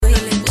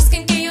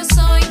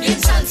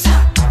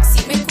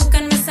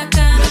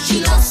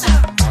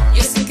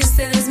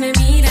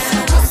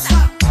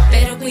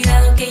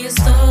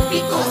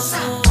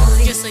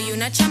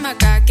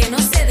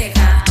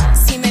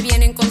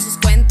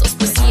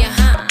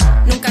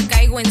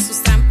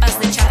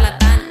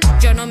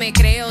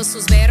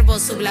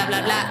bla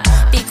bla bla.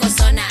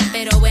 Picosona,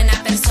 pero buena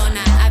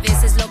persona. A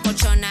veces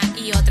locochona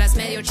y otras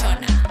medio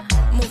chona.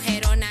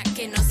 Mujerona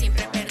que no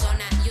siempre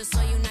perdona. Yo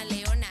soy una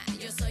leona,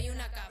 yo soy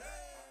una cabra.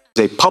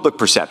 A public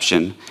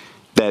perception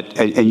that,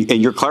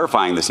 and you're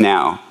clarifying this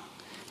now,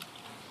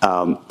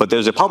 but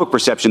there's a public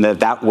perception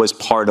that was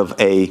part of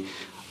a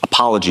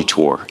apology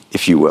tour,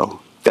 if you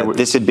will. That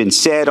this had been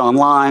said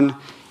online.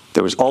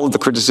 There was all of the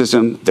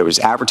criticism. There was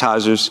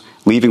advertisers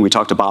leaving. We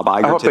talked to Bob Iger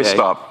today. I hope they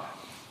stop.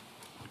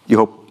 You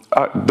hope?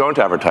 Don't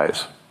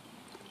advertise.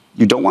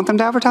 You don't want them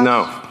to advertise?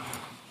 No.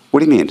 What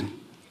do you mean?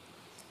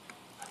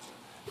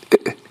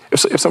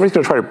 If somebody's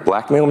going to try to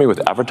blackmail me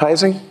with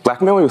advertising,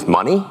 blackmail me with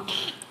money,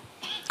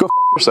 go f***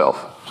 yourself.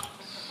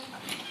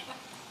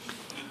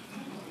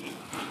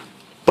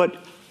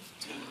 But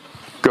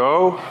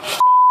go f***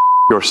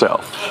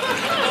 yourself.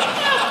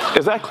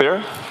 Is that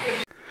clear?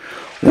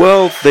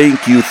 Well,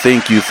 thank you,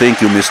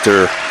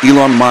 Mr.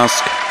 Elon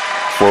Musk,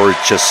 for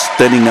just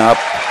standing up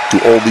to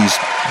all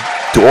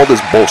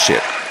this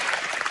bullshit.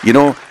 You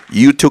know,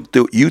 you took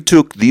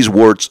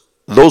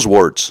those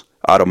words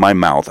out of my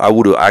mouth. I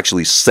would have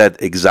actually said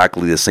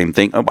exactly the same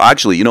thing.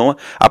 Actually, you know what?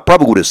 I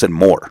probably would have said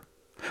more.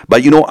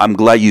 But you know, I'm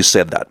glad you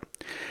said that.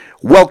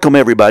 Welcome,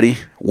 everybody.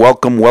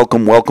 Welcome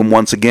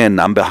once again.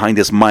 I'm behind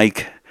this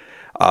mic.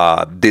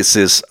 This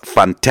is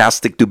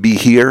fantastic to be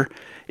here.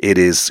 It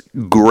is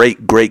great.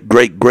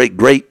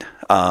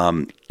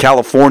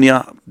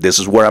 California, this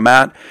is where I'm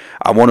at.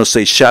 I want to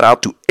say shout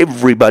out to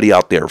everybody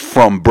out there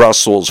from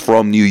Brussels,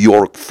 from New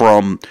York,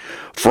 from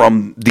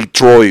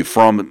Detroit,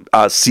 from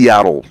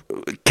Seattle,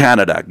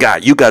 Canada.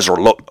 God, you guys are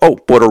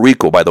Puerto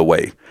Rico, by the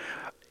way.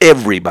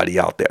 Everybody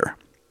out there.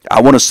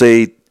 I want to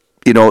say,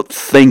 you know,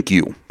 thank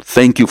you.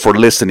 Thank you for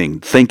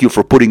listening. Thank you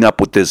for putting up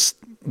with this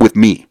with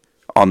me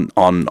on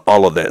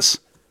all of this,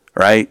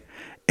 right?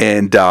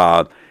 And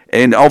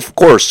of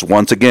course,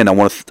 once again, I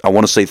want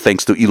to say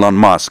thanks to Elon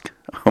Musk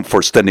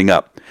for standing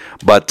up.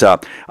 But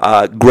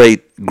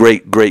great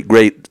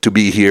to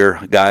be here,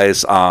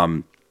 guys.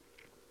 I'm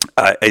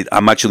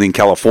actually in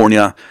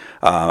California.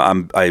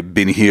 I've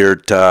been here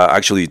to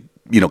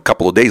a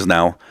couple of days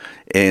now,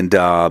 and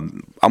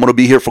I'm going to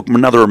be here for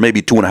another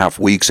maybe 2.5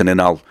 weeks, and then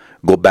I'll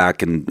go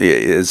back. And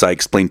as I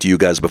explained to you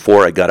guys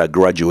before, I got a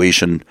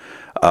graduation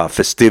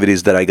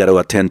festivities that I got to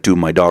attend to.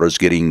 My daughter's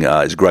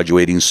is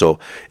graduating, so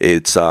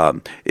it's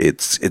going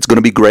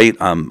to be great.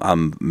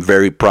 I'm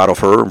very proud of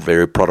her,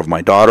 very proud of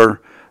my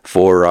daughter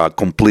for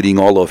completing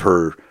all of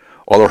her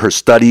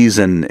studies,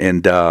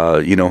 and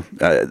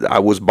I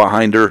was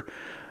behind her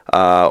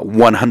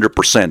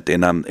 100%,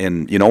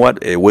 and you know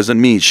what? It wasn't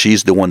me.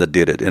 She's the one that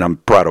did it, and I'm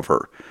proud of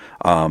her.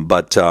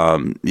 But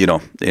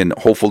and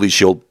hopefully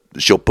she'll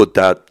put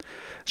that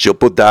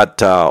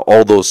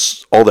all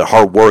the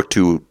hard work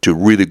to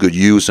really good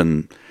use,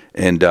 and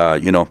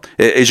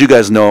as you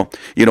guys know,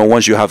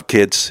 once you have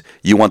kids,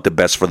 you want the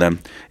best for them,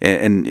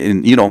 and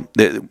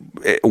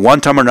one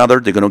time or another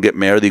they're gonna get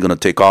married, they're gonna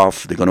take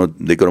off,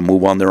 they're gonna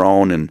move on their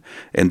own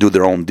and do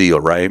their own deal,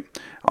 right?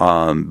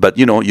 But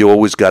you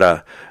always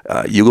gotta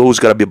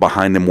be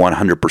behind them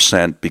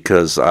 100%,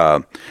 because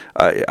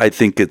I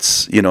think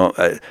it's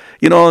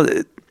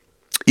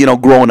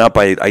growing up,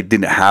 I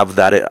didn't have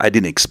that. I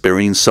didn't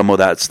experience some of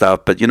that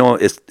stuff. But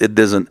it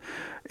doesn't.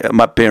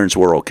 My parents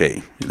were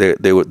okay.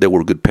 They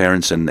were good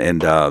parents, and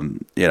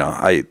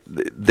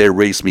they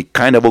raised me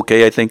kind of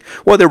okay, I think.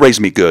 Well, they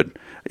raised me good.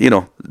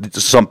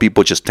 Some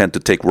people just tend to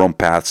take wrong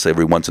paths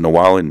every once in a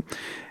while, and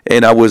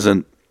I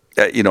wasn't.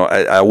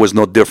 I was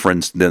no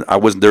difference.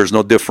 There's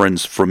no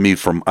difference for me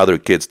from other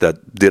kids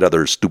that did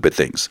other stupid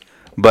things.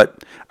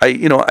 But I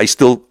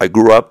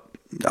grew up.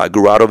 I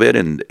grew out of it,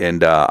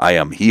 and I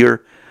am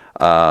here.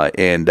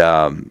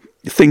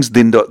 Things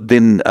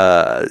didn't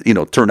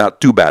turn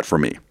out too bad for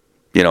me,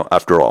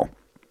 after all.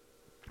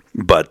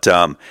 But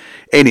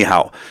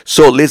anyhow,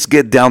 so let's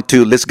get down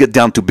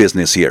to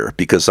business here,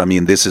 because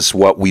this is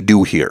what we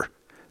do here.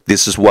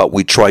 This is what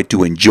we try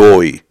to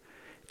enjoy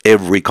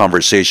every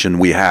conversation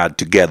we had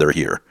together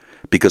here,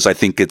 because I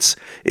think it's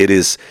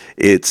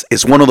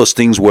one of those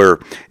things where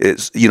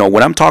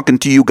when I'm talking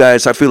to you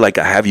guys, I feel like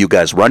I have you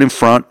guys right in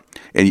front,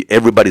 and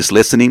everybody's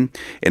listening,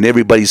 and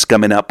everybody's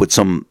coming up with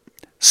some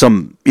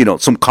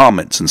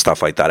comments and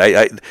stuff like that.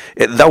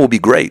 That would be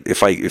great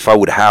if I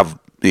would have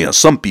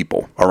some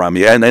people around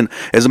me. And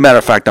as a matter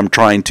of fact, I'm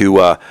trying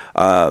to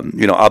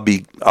I'll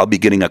be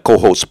getting a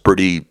co-host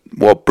pretty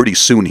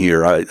soon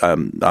here.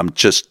 I'm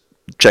just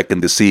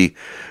checking to see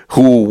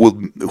who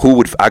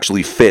would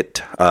actually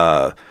fit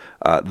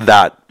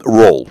that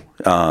role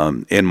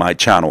in my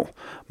channel.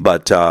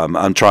 But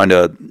I'm trying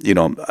to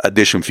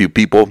addition a few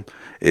people.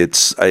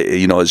 It's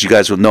as you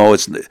guys will know,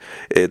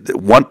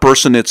 one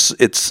person.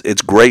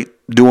 It's great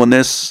doing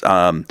this.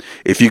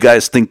 If you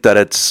guys think that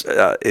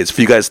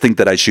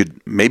I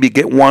should maybe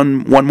get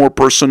one more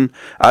person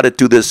added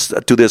to this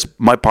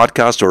my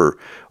podcast, or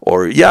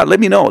let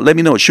me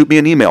know. Shoot me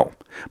an email.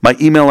 My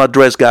email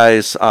address,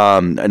 guys,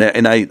 and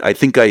I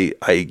think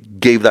I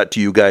gave that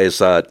to you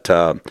guys at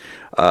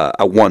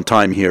one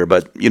time here.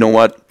 But you know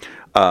what?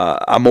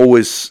 I'm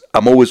always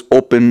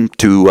open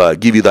to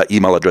give you that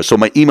email address. So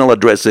my email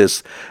address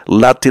is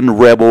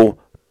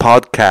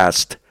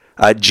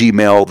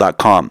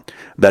latinrebelpodcast@gmail.com.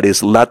 That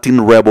is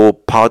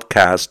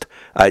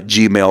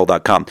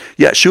latinrebelpodcast@gmail.com.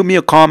 Yeah, shoot me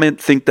a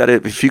comment. Think that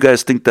if you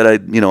guys think that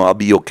I'll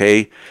be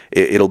okay,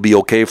 it'll be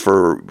okay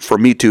for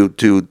me to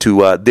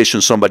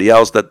audition somebody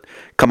else that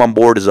come on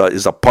board as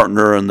a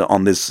partner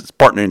on this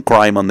partner in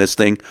crime on this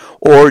thing,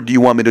 or do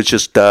you want me to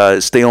just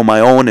stay on my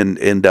own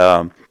and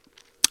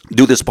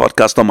do this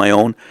podcast on my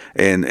own?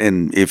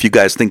 And if you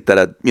guys think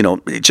that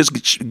just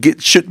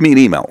shoot me an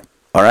email.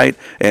 All right,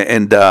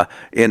 and I'll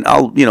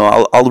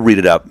read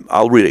it up.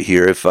 I'll read it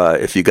here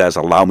if you guys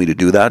allow me to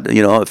do that.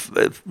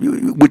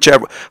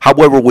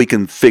 However we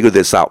can figure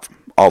this out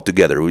all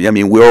together. I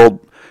mean, we're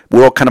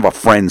all kind of a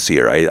friends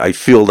here. I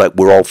feel that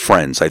we're all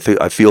friends. I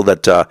feel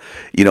that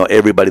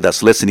everybody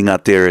that's listening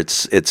out there,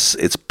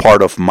 it's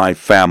part of my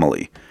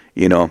family.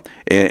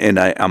 And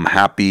I'm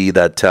happy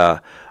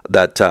that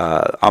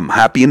I'm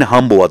happy and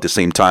humble at the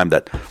same time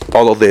that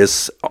all of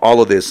this.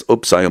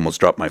 Oops, I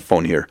almost dropped my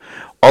phone here.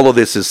 All of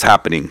this is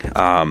happening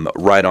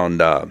right on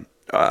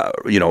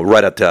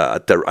right at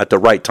the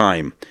right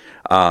time.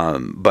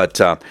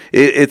 But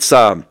it's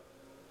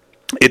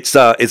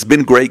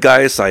been great,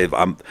 guys.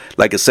 I'm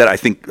like I said, I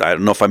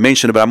don't know if I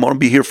mentioned it, but I'm going to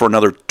be here for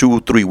another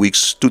 2-3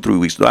 weeks,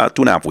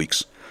 2.5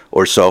 weeks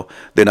or so.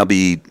 Then I'll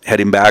be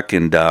heading back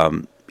and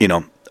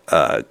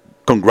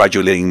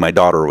congratulating my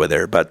daughter over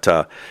there. But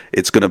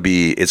it's gonna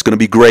be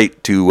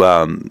great to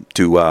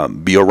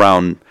be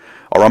around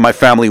my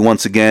family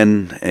once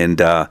again.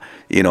 And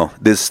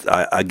this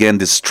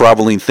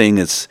traveling thing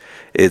it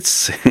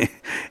is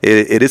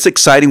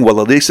exciting. Well,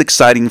 it is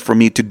exciting for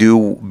me to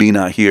do being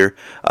out here,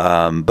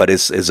 but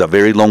it's a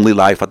very lonely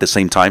life at the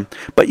same time.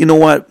 But you know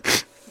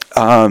what?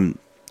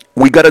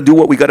 We got to do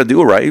what we got to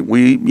do, right?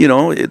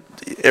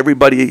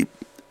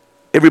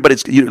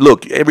 Everybody's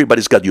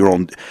got your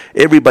own.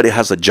 Everybody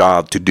has a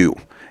job to do,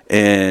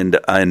 and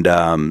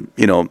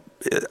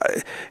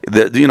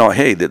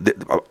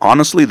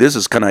honestly, this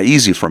is kind of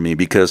easy for me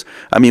because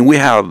I mean we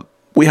have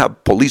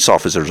police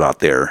officers out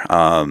there,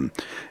 and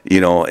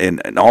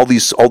all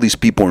these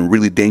people in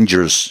really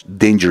dangerous,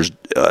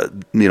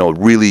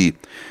 really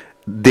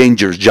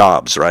dangerous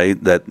jobs,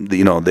 right? That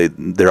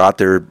they're out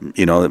there,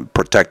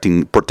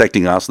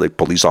 protecting us, like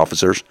police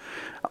officers.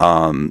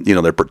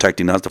 They're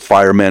protecting us, the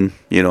firemen,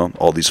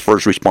 all these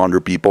first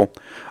responder people.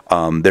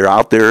 They're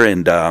out there,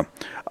 and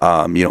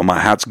my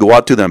hats go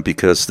out to them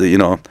because they're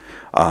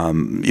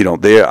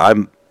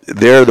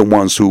the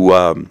ones who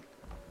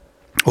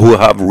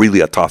have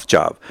really a tough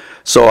job.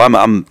 So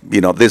I'm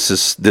this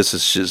is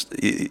just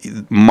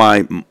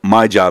my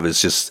job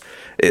is just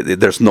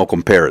there's no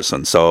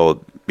comparison.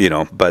 So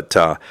but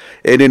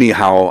and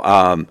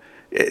anyhow,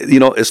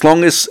 as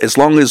long as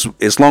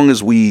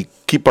we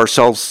keep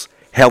ourselves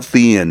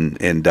healthy and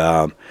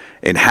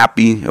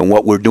happy in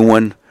what we're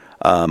doing,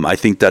 I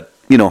think that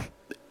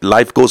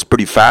life goes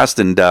pretty fast,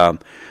 and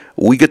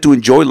we get to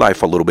enjoy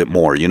life a little bit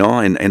more,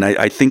 and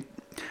I think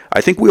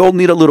we all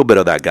need a little bit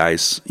of that,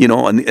 guys,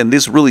 and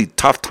these really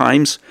tough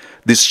times,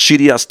 these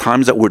shitty ass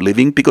times that we're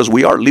living, because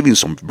we are living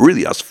some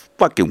really ass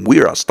fucking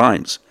weird ass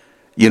times.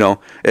 You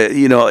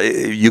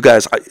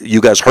guys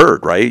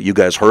heard, right? You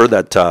guys heard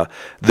that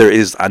there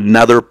is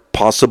another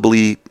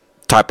possibly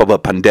type of a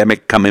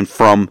pandemic coming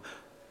from,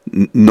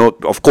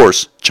 of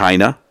course,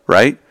 China,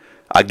 right?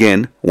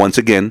 Once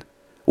again,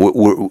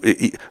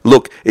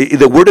 look,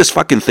 the weirdest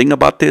fucking thing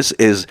about this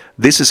is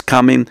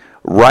coming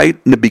right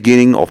in the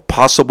beginning of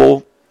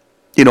possible,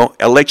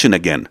 election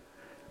again.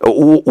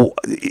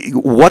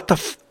 What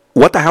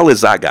the hell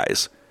is that,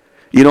 guys?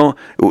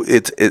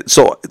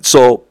 So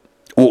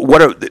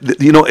what are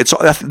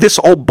this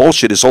all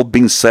bullshit is all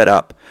being set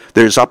up.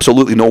 There's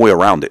absolutely no way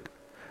around it.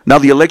 Now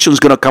the election is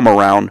going to come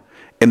around,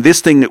 and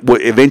this thing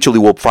eventually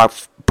will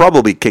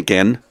probably kick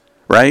in,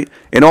 right?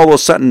 And all of a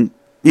sudden,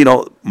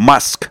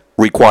 mask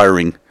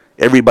requiring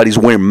everybody's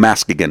wearing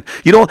mask again.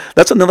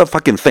 That's another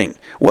fucking thing.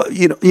 Well,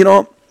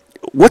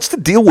 what's the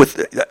deal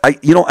with?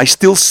 I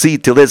still see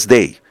till this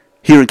day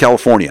here in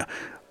California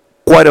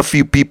quite a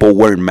few people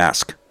wearing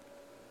masks.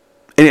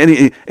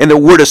 And the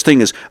weirdest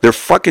thing is they're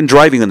fucking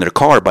driving in their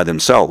car by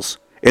themselves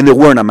and they're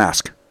wearing a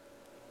mask.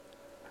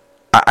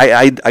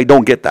 I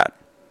don't get that.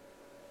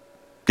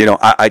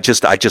 I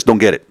just don't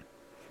get it.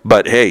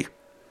 But hey,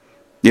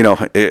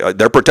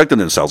 they're protecting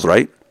themselves,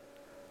 right?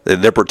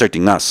 They're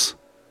protecting us.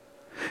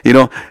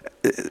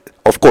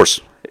 Of course,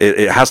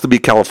 it has to be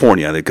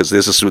California because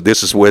this is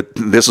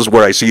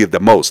where I see it the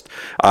most.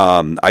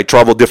 I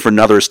travel different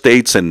other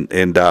states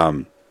and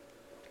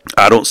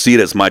I don't see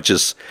it as much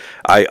as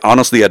I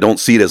don't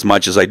see it as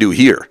much as I do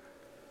here.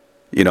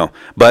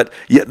 But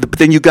yeah, but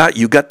then you got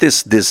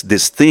this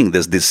thing,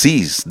 this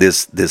disease,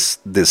 this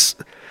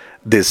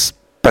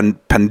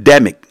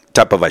pandemic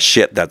type of a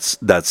shit that's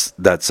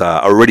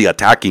already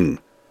attacking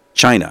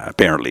China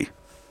apparently.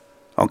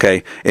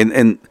 Okay,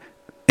 and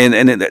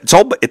it's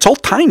all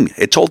timed.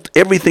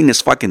 Everything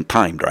is fucking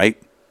timed, right?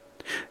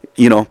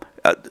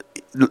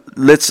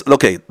 let's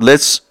look,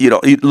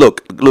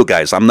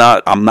 guys.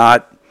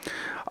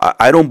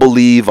 I don't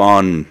believe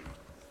on.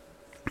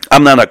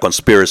 I'm not a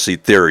conspiracy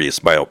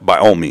theorist by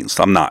all means.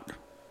 I'm not.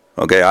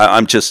 Okay,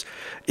 I'm just,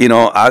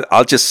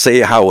 I'll just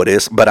say how it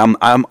is. But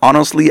I'm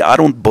honestly, I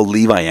don't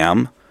believe I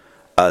am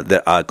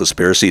a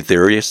conspiracy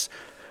theorist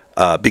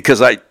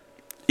because I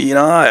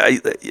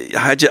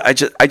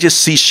just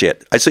see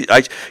shit. I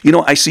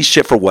see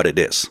shit for what it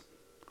is,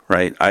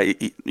 right?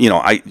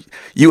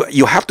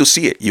 You have to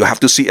see it. You have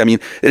to see. I mean,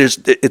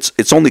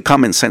 it's only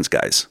common sense,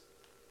 guys.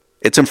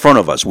 It's in front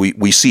of us.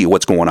 We see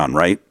what's going on,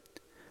 right?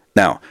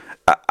 Now,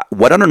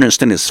 what I don't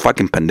understand is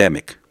fucking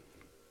pandemic.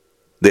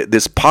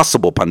 This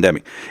possible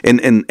pandemic,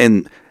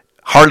 and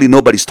hardly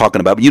nobody's talking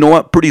about it. But you know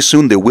what? Pretty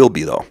soon there will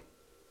be, though.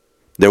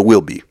 There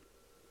will be.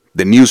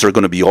 The news are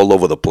going to be all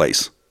over the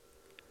place.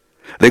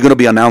 They're going to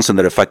be announcing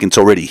that it's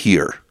already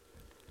here.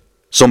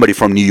 Somebody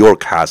from New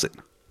York has it.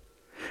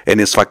 And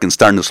it's fucking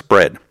starting to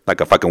spread like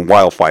a fucking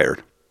wildfire.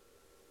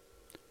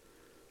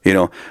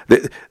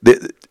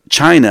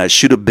 China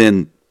should have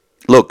been...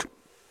 Look,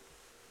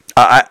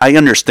 I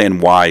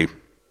understand why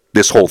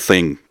this whole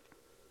thing...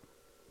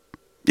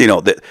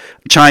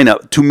 China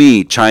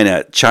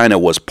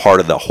was part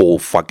of the whole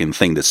fucking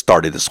thing that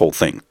started this whole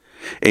thing.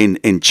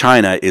 And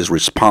China is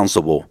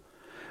responsible...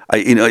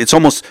 it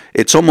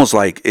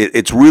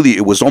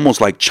was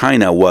almost like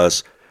China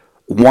wanted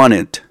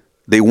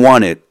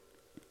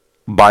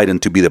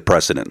Biden to be the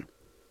president,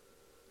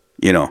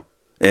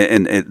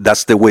 and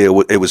that's the way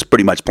it was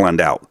pretty much planned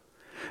out,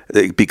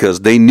 because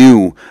they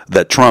knew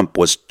that Trump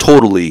was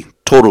totally,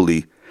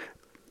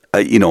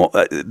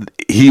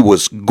 he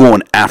was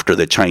going after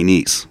the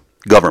Chinese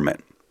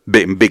government,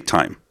 big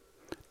time,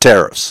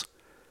 tariffs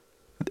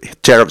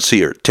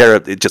here,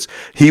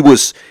 he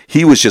was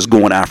just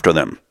going after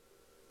them.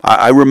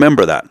 I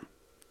remember that.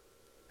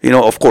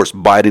 Of course,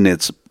 Biden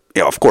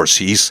of course,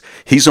 he's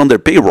on their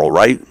payroll,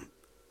 right?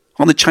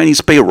 On the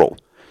Chinese payroll.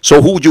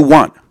 So who would you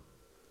want?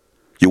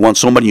 You want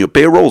somebody on your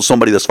payroll or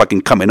somebody that's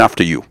fucking coming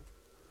after you?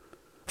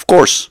 Of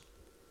course.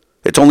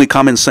 It's only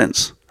common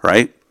sense,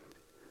 right?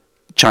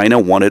 China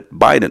wanted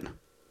Biden.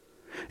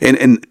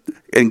 And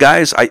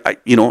guys, all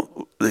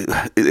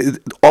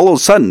of a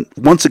sudden,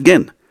 once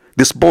again,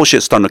 this bullshit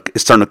is starting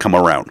to come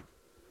around.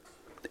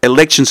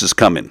 Elections is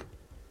coming.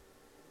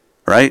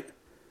 Right,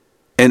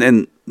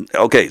 and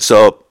okay,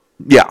 so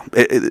yeah,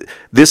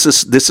 this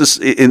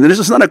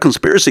is not a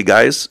conspiracy,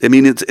 guys. I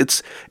mean,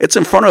 it's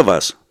in front of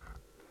us.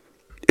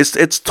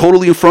 It's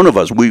totally in front of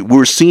us.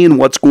 We're seeing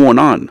what's going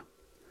on.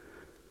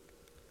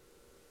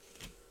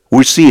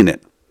 We're seeing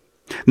it.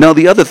 Now,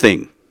 the other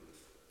thing.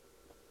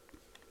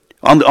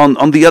 On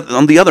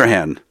the other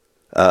hand,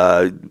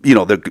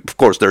 of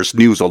course, there's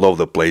news all over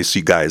the place.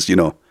 You guys,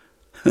 news.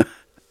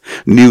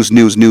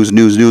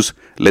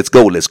 Let's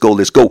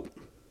go.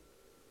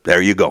 There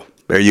you go.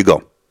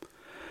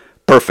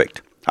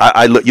 Perfect.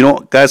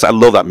 Guys, I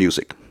love that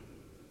music.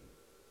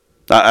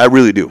 I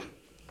really do.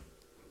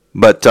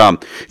 But now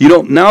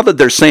that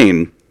they're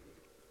saying,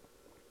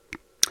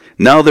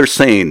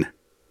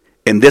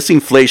 in this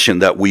inflation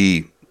that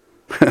we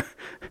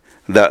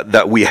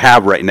that we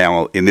have right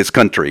now in this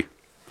country,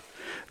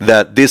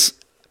 that this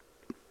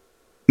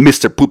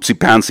Mr. Poopsie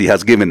Pansy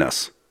has given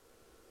us,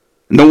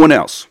 no one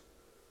else.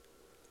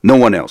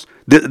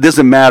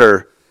 Doesn't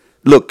matter.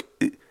 Look.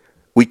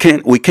 We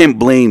can't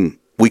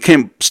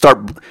start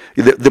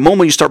the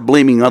moment you start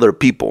blaming other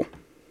people.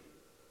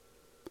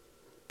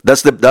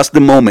 That's the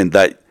moment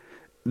that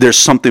there's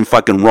something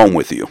fucking wrong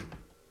with you.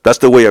 That's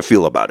the way I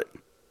feel about it.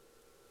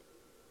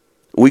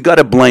 We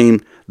gotta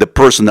blame the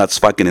person that's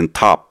fucking in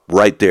top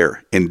right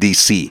there in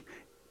DC,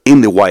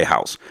 in the White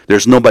House.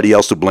 There's nobody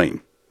else to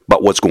blame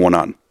but what's going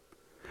on.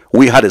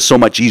 We had it so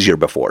much easier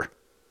before.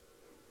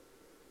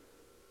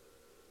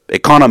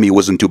 Economy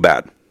wasn't too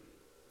bad.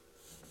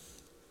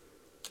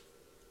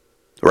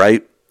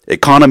 Right?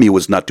 Economy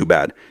was not too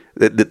bad.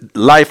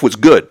 Life was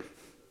good.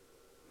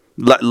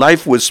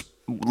 Life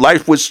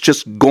was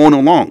just going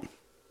along.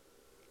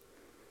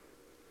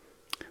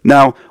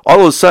 Now,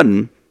 all of a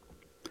sudden,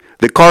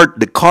 the car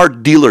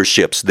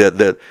dealerships,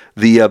 the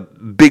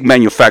big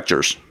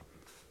manufacturers,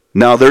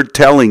 now they're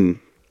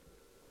begging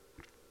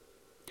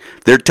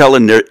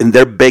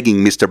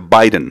Mr.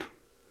 Biden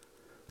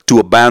to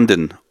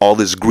abandon all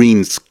this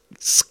green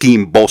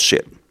scheme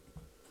bullshit.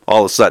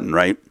 All of a sudden,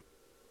 right?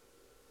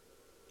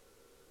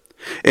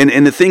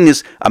 And the thing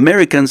is,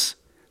 Americans,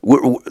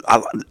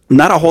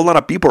 not a whole lot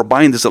of people are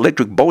buying this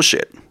electric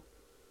bullshit.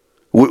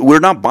 We're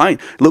not buying.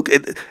 Look,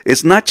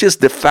 it's not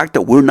just the fact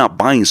that we're not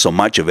buying so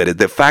much of it.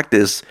 The fact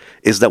is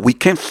that we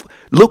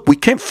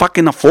can't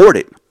fucking afford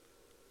it.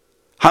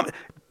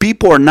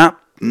 People are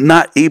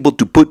not able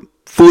to put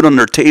food on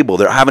their table.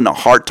 They're having a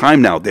hard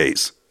time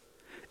nowadays.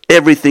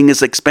 Everything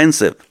is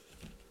expensive.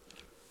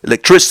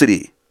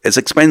 Electricity is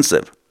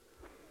expensive.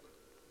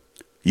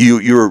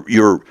 Your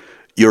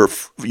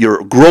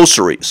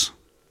groceries,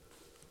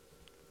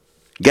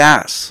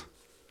 gas,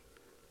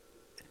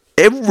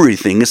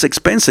 everything is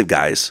expensive,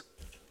 guys.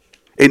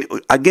 And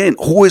again,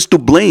 who is to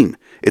blame?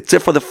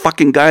 except for the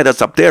fucking guy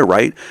that's up there,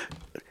 right?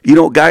 You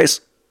know,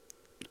 guys,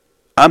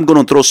 I'm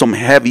going to throw some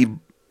heavy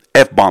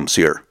F-bombs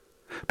here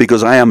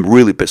because I am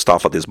really pissed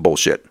off at this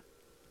bullshit.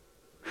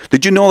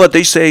 Did you know that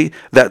they say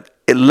that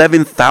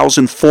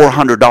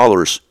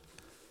 $11,400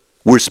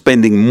 we're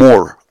spending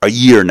more a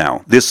year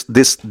now? This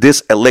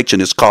election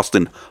is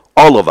costing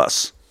all of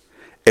us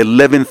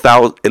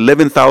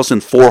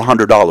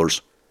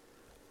 $11,400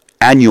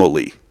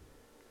 annually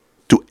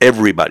to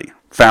everybody,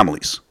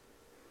 families.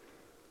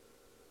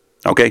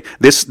 Okay?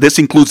 This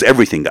includes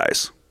everything,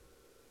 guys.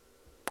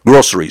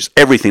 Groceries,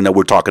 everything that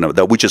we're talking about,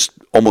 that we just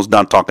almost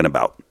done talking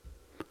about.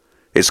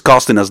 It's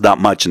costing us that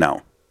much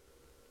now.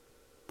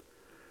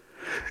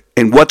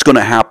 And what's going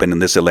to happen in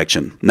this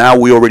election? Now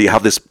we already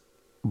have this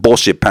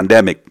bullshit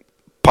pandemic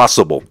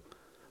possible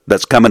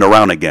that's coming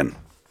around again.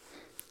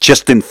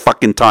 Just in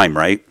fucking time,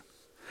 right?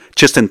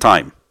 Just in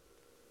time.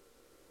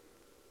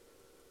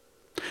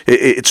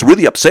 It's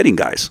really upsetting,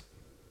 guys.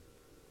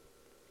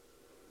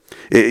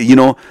 You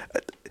know,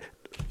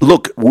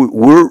 look,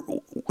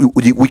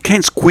 we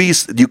can't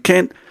squeeze. You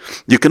can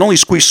only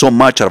squeeze so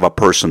much out of a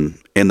person,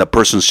 and the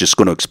person's just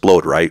going to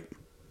explode, right?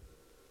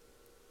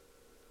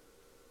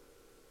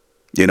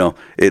 You know,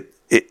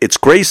 it's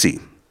crazy.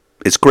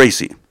 It's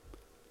crazy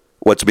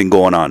what's been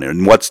going on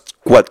and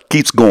what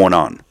keeps going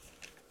on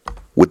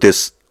with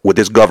this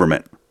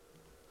government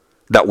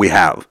that we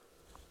have.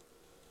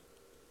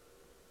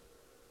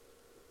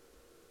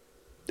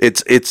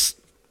 It's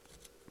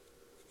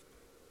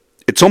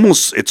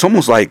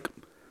almost like,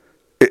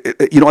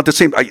 you know, at the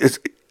same,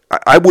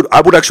 I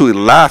would actually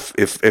laugh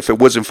if it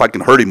wasn't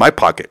fucking hurting my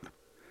pocket,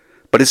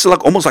 but it's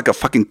like almost like a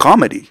fucking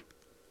comedy.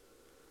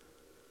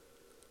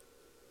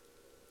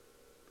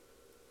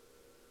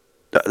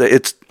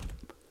 It's,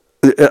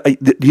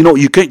 you know,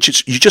 you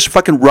just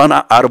fucking run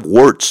out of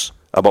words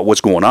about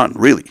what's going on,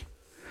 really,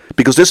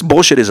 because this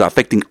bullshit is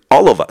affecting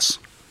all of us.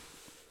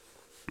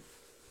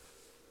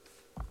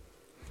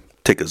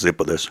 Take a sip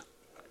of this.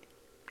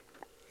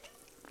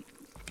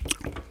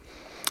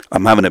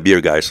 I'm having a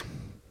beer, guys.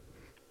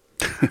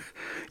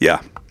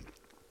 Yeah.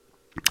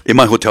 In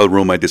my hotel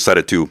room, I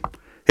decided to,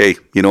 hey,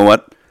 you know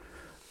what?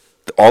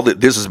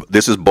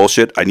 This is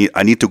bullshit.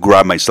 I need to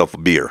grab myself a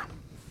beer.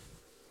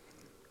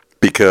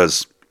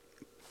 Because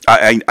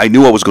I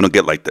knew I was going to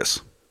get like this.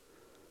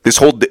 This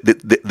whole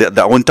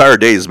the entire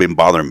day has been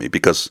bothering me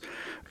because,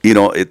 you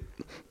know,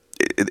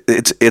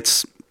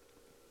 it's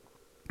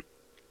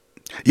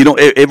you know,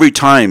 every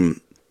time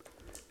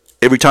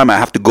I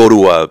have to go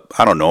to a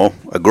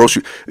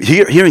grocery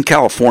here in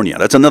California.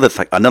 That's another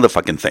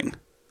fucking thing.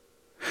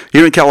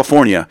 Here in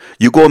California,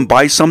 you go and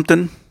buy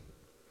something,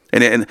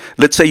 and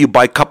let's say you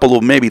buy a couple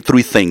of maybe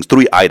three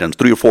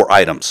or four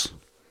items.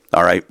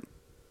 All right.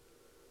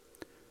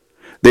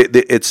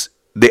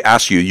 They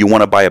ask you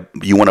want to buy a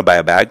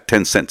bag,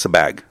 10 cents a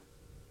bag.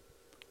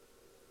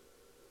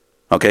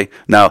 Okay,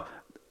 now,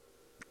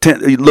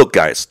 look,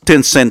 guys,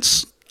 10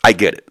 cents, I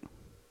get it.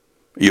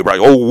 You're like,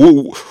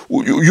 oh,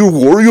 you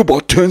worry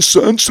about 10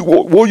 cents?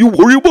 Why you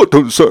worry about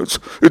 10 cents?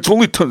 It's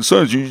only 10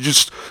 cents.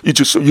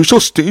 You're so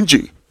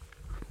stingy.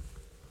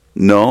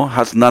 No,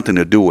 has nothing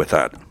to do with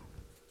that.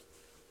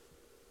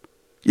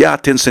 Yeah,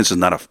 10 cents is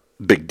not a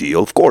big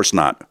deal. Of course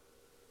not.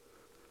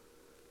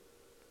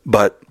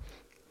 But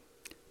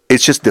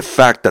it's just the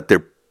fact that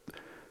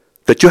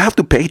you have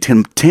to pay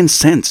 10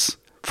 cents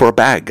for a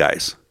bag,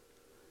 guys.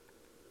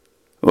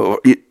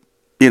 You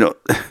know,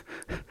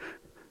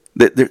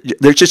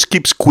 they just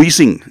keep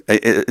squeezing.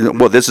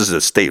 Well, this is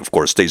a state, of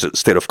course,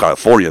 state of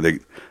California.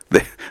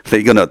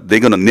 They're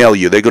gonna nail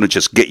you. They're gonna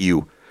just get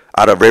you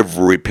out of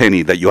every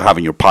penny that you have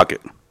in your pocket.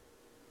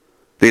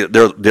 They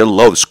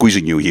love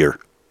squeezing you here,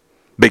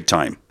 big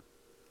time.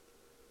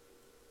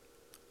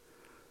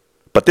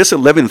 But this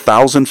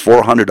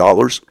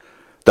 $11,400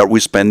 that we're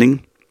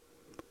spending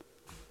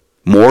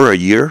more a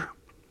year,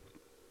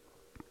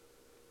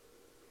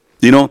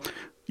 you know,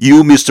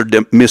 you, Mr.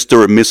 and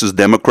Mrs.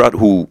 Democrat,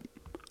 who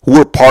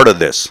were part of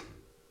this,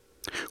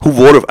 who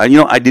voted, you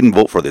know, I didn't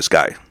vote for this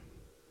guy,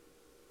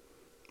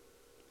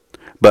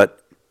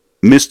 but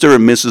Mr.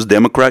 and Mrs.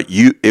 Democrat,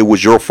 it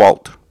was your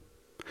fault.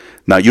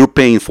 Now you're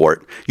paying for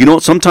it. You know,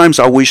 sometimes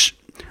I wish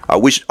a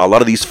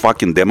lot of these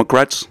fucking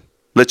Democrats,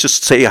 let's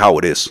just say how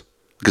it is,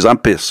 because I'm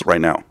pissed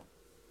right now.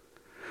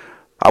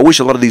 I wish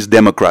a lot of these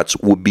Democrats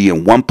would be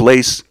in one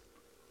place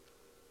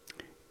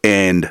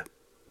and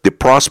the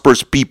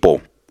prosperous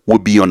people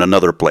would be on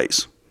another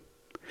place.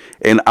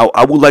 And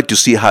I would like to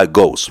see how it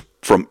goes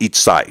from each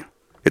side.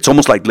 It's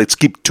almost like, let's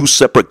keep two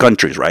separate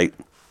countries, right?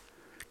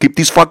 Keep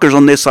these fuckers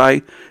on this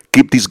side,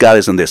 keep these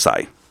guys on this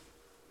side.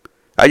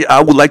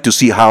 I would like to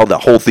see how the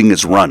whole thing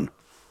is run.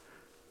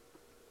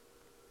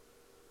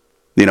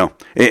 You know,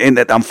 and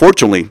that,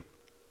 unfortunately,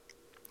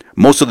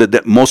 most of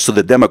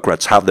the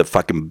Democrats have the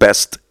fucking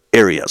best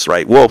areas,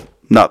 right? Well,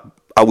 not,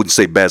 I wouldn't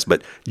say best,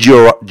 but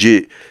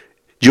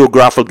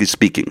geographically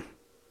speaking,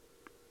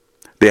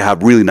 they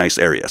have really nice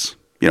areas.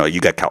 You know, you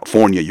got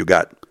California, you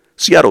got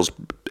Seattle's.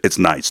 It's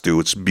nice too.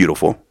 It's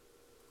beautiful.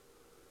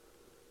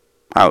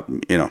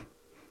 You know,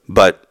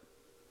 but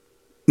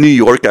New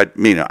York, I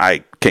mean,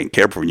 I can't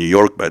care for New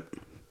York, but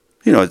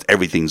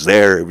everything's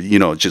there.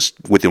 Just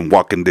within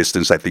walking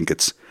distance. I think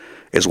it's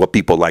what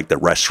people like, the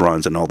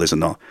restaurants and all this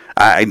and all.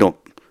 I don't,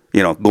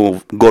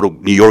 go to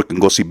New York and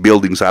go see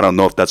buildings. I don't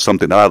know if that's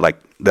something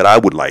that I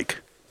would like,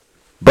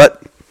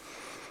 but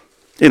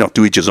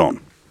to each his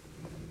own.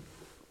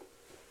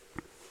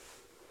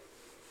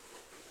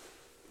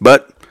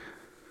 But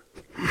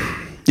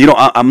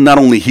I'm not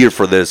only here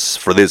for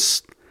this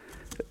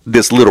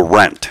little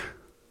rant,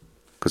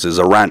 because it's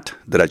a rant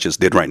that I just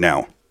did right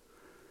now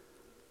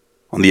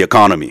on the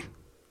economy.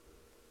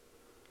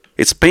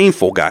 It's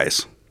painful,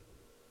 guys.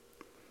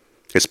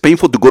 It's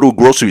painful to go to a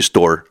grocery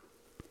store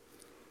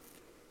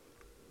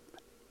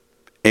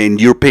and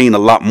you're paying a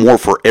lot more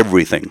for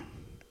everything.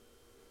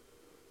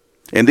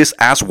 And this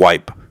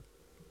asswipe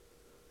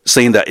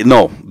saying that,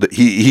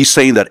 he's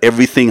saying that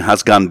everything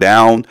has gone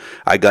down.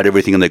 I got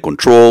everything under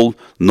control.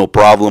 No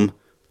problem.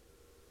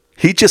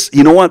 He just,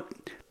 you know what?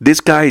 This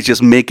guy is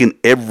just making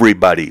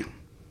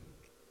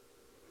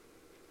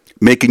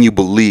you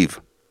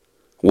believe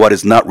what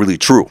is not really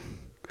true.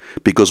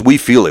 Because we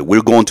feel it.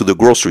 We're going to the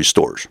grocery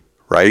stores,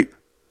 right?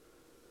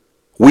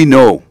 We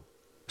know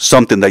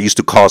something that used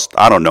to cost,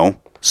 I don't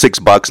know,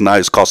 $6 now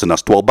is costing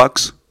us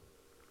 $12.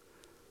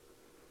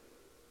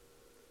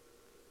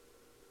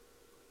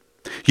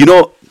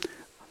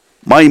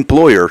 My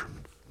employer,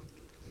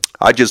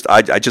 I just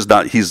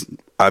not, he's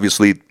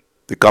obviously,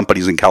 the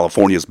company's in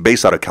California, it's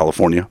based out of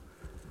California.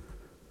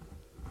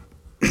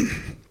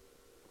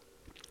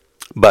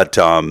 But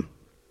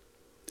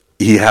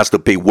he has to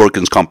pay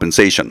workers'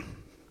 compensation.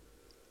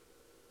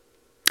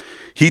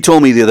 He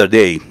told me the other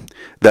day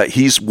that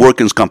his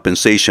workers'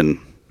 compensation,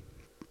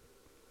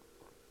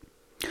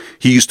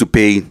 he used to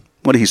pay,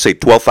 what did he say,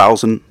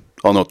 $12,000?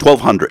 Oh no,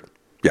 $1,200.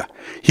 Yeah,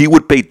 he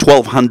would pay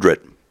 $1,200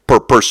 per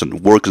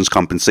person workers'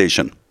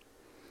 compensation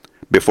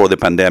before the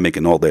pandemic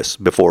and all this,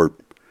 before,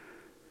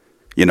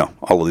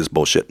 all of this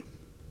bullshit.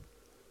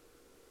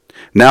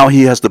 Now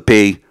he has to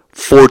pay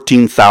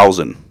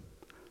 $14,000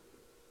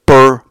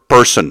 per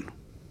person.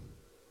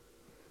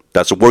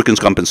 That's a workers'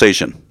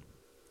 compensation.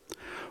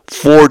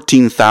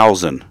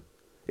 $14,000.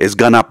 It's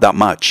gone up that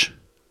much.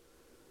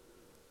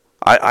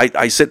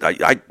 I said,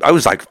 I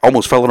was like,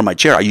 almost fell out of my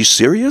chair. Are you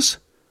serious?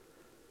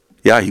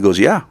 Yeah, he goes,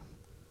 yeah,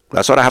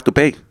 that's what I have to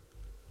pay.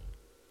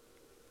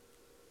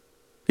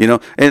 And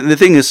the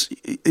thing is,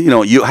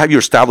 you have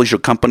established your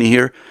company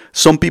here.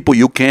 Some people,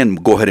 you can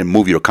go ahead and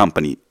move your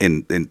company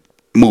and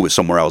move it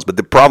somewhere else. But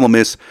the problem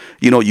is,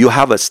 you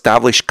have an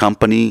established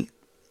company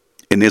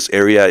in this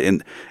area.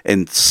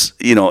 And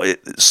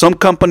some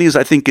companies,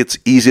 I think it's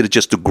easy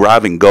to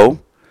grab and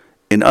go.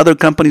 And other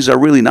companies are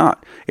really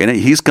not. And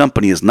his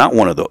company is not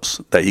one of those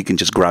that he can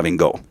just grab and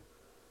go.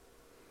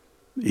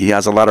 He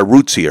has a lot of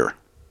roots here,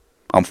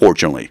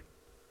 unfortunately.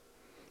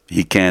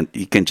 He can't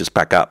just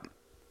pack up.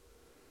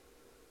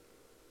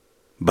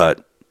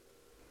 But,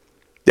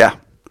 yeah,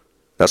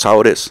 that's how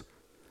it is.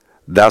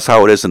 That's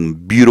how it is in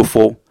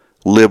beautiful,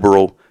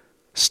 liberal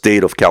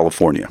state of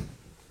California.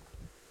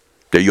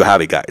 There you have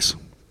it, guys.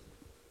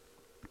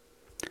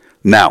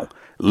 Now,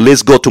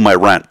 let's go to my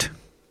rant.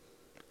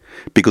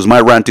 Because my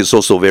rant is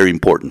also very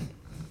important.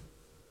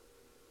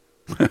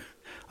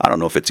 I don't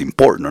know if it's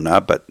important or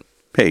not, but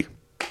hey.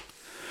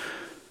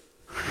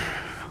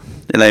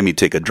 Let me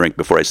take a drink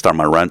before I start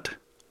my rant.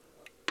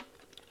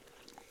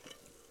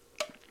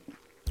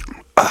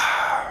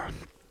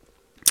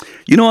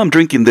 I'm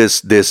drinking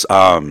this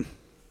well,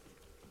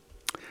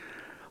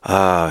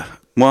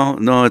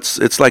 no,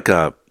 it's like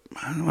a,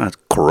 I don't know, it's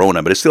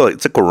Corona, but it's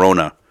a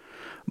Corona,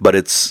 but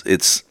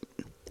it's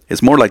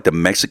more like the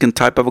Mexican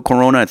type of a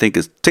Corona. I think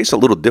it tastes a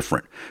little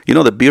different.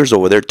 The beers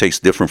over there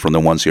taste different from the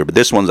ones here, but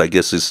this one's, I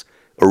guess, is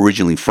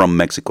originally from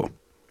Mexico.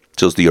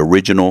 So it's the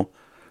original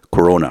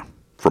Corona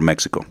from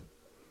Mexico.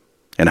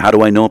 And how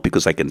do I know?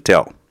 Because I can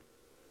tell.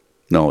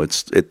 No,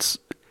 it's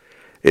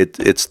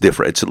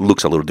different. It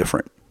looks a little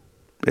different.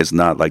 It's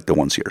not like the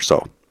ones here.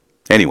 So,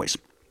 anyways,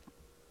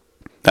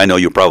 I know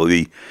you're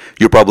probably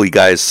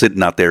guys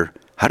sitting out there.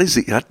 How does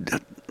he?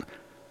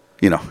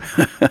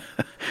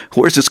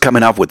 Where's this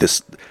coming out with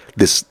this?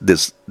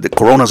 The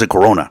Corona's a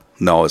Corona.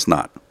 No, it's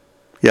not.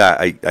 Yeah,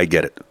 I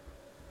get it.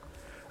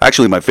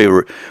 Actually,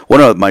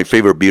 one of my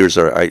favorite beers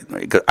are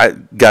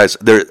guys.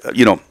 They're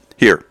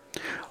here.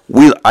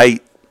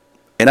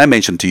 And I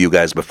mentioned to you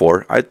guys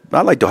before. I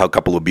like to have a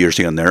couple of beers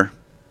here and there.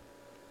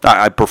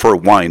 I prefer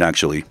wine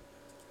actually,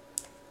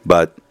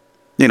 but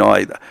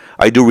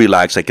I do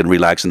relax. I can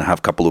relax and have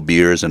a couple of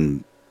beers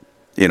and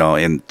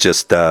and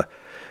just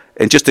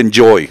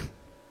enjoy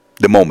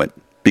the moment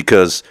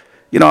because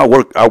I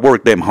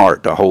work damn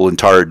hard the whole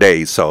entire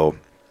day. So,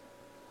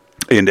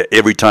 and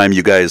every time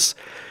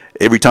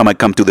I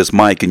come to this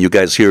mic and you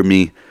guys hear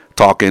me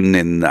talking,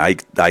 and I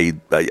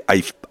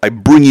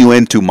bring you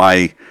into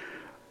my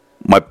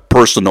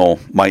personal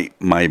my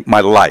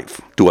life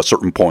to a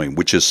certain point,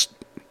 which is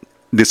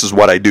this is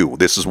what I do.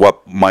 This is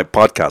what my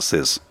podcast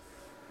is,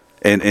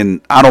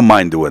 and I don't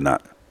mind doing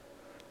that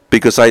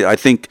because I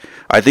think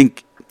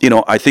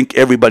I think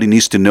everybody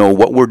needs to know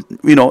what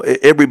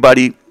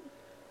everybody,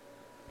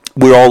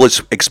 we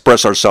always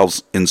express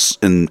ourselves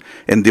in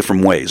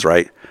different ways,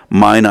 right?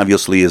 Mine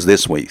obviously is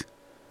this way.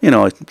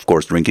 Of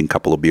course, drinking a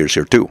couple of beers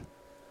here too.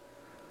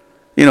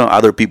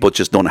 Other people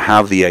just don't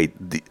have the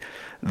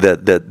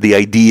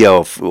idea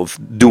of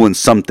doing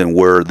something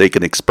where they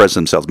can express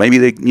themselves. Maybe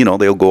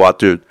they'll go out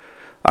to,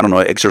 I don't know,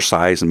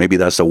 exercise, and maybe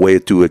that's a way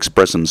to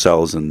express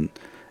themselves and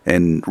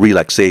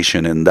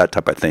relaxation and that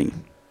type of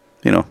thing.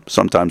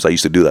 Sometimes I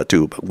used to do that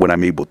too, but when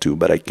I'm able to,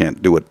 but I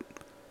can't do it.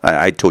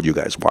 I told you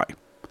guys why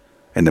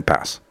in the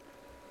past.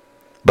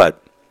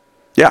 But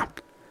yeah.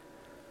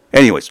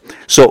 Anyways,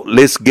 so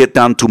let's get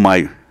down to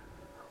my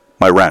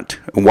rant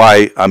and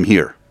why I'm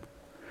here.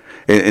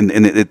 And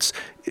it's,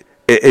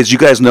 as you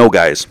guys know,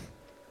 guys,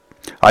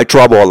 I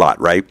travel a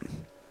lot, right?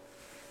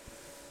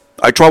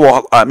 I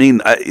travel. I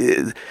mean,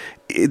 I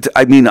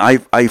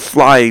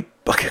fly.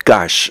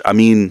 Gosh,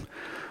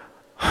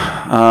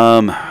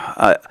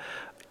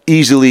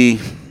 easily,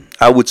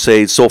 I would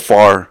say so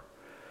far,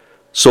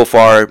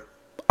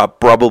 I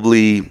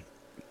probably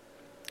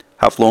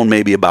have flown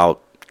maybe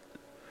about,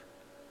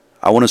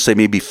 I want to say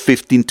maybe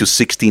 15 to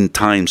 16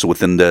 times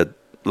within the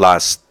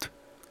last,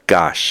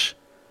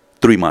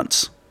 3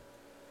 months.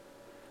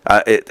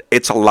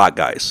 It's a lot,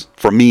 guys.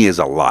 For me, it's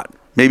a lot.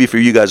 Maybe for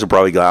you guys, are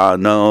probably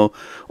going, no,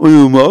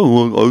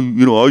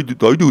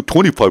 I do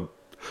 25.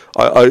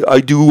 I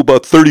do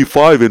about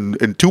 35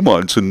 in 2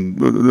 months,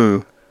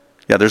 and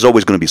yeah, there's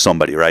always going to be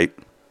somebody, right?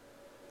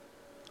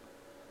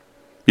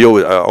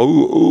 You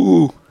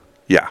always,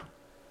 yeah.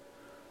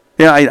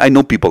 I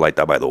know people like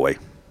that, by the way,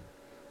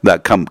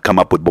 that come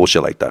up with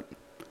bullshit like that.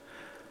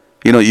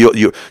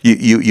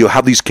 You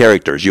have these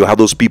characters. You have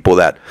those people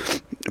that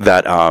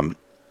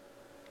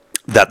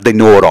they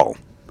know it all.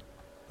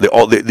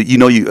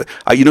 You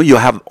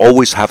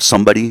always have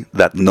somebody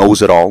that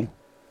knows it all.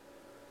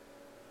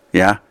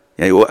 Yeah.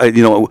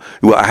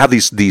 I have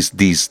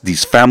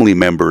these family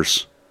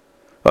members.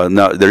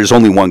 No, there's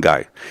only one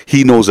guy.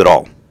 He knows it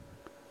all.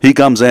 He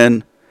comes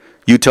in.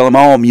 You tell him,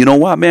 "Oh, you know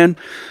what, man?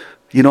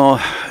 I'll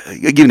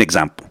give you an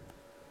example.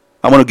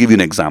 I want to give you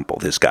an example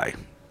of this guy,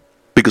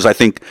 because I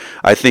think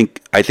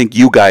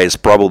you guys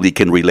probably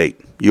can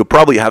relate. You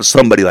probably have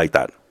somebody like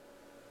that.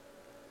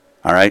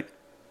 All right.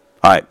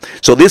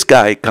 So this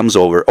guy comes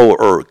over,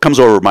 or comes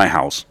over to my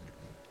house,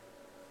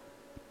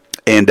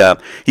 and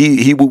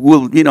he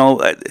will,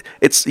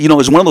 it's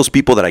it's one of those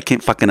people that I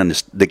can't fucking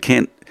understand. They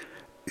can't,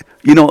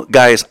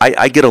 guys.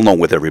 I get along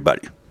with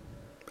everybody.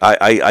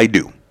 I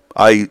do.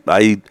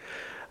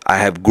 I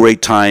have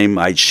great time.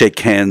 I shake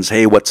hands.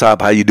 Hey, what's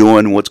up? How you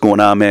doing? What's going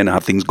on, man? How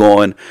things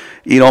going?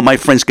 My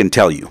friends can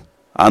tell you.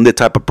 I'm the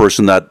type of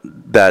person that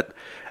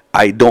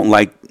I don't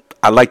like.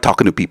 I like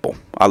talking to people.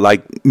 I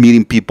like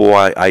meeting people.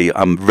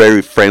 I'm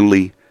very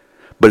friendly.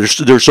 But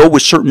there's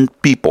always certain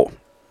people.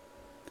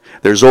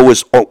 There's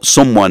always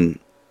someone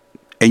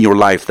in your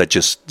life that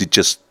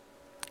just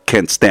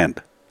can't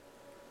stand.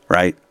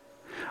 Right?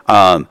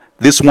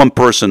 This one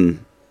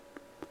person,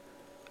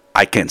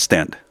 I can't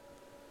stand.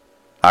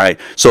 All right.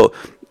 So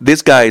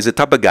this guy is the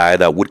type of guy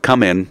that would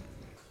come in.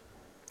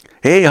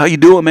 Hey, how you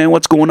doing, man?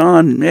 What's going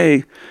on?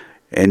 Hey.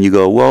 And you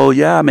go, well,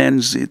 yeah,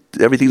 man,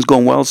 everything's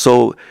going well.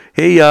 So,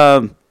 hey,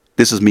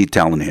 this is me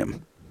telling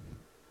him.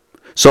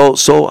 So,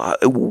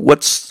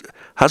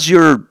 how's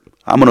your?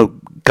 I'm gonna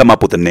come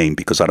up with a name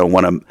because I don't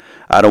want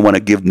to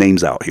give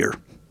names out here.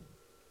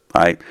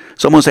 All right.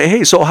 So I'm gonna say,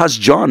 hey, so how's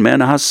John, man?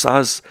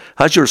 How's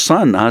your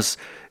son?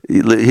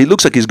 He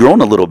looks like he's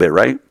grown a little bit,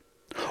 right?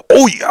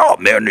 Oh yeah,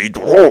 man.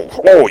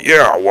 Oh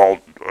yeah. Well,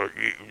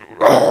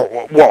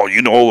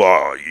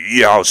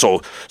 yeah.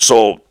 So.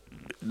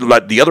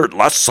 Like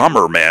last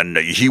summer, man,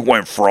 he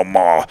went from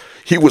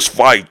he was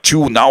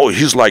 5'2", now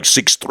he's like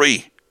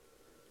 6'3".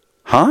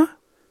 Huh?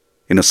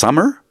 In a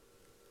summer?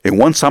 In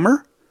one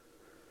summer?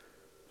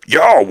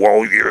 Yeah,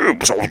 well, yeah.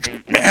 So,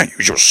 man,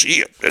 you just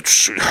see it.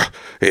 It's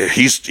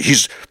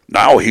he's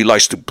now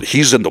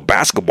he's into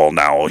basketball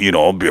now.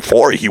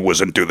 Before he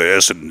was into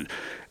this, and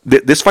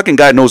this fucking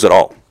guy knows it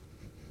all,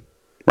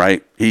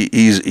 right?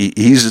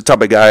 He's the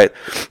type of guy.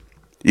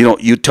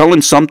 You tell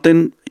him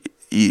something.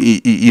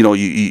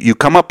 You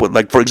come up with,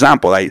 like, for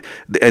example,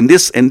 in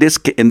this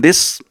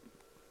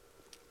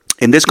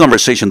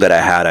conversation that I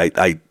had,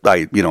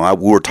 we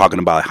were talking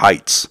about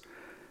heights.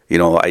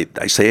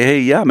 I say,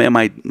 hey, yeah, man,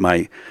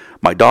 my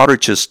daughter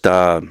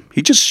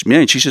she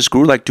just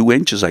grew like 2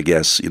 inches, I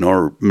guess,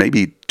 or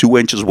maybe 2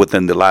 inches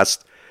within the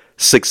last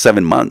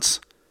 6-7 months,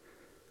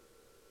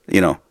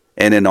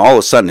 and then all of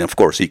a sudden, of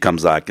course, he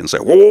comes back and say,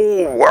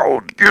 oh,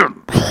 well,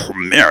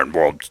 man,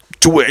 well,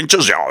 2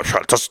 inches, yeah,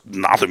 that's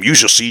nothing. You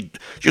should see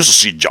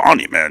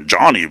Johnny, man.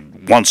 Johnny,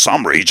 one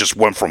summer, he just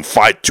went from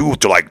 5'2"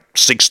 to like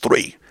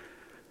 6'3".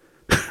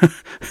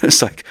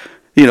 It's like,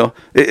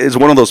 it's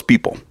one of those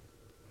people.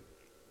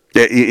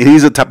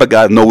 He's the type of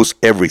guy that knows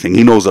everything.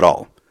 He knows it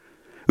all.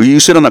 You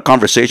sit on a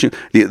conversation.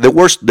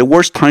 The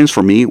worst times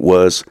for me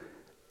was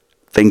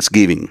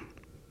Thanksgiving.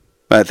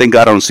 Thank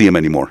God I don't see him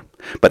anymore.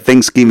 But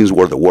Thanksgivings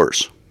were the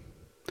worst.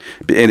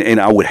 And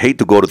I would hate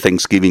to go to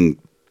Thanksgiving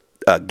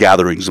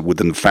gatherings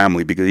within the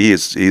family because he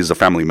is a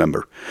family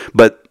member.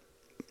 But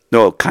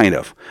no, kind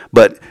of.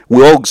 But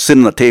we all sit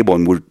on the table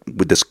and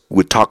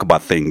we talk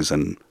about things,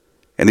 and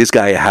this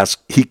guy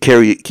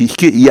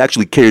he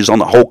actually carries on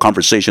the whole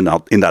conversation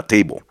out in that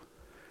table.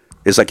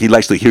 It's like he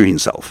likes to hear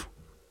himself,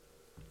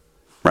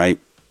 right?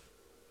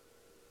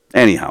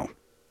 Anyhow,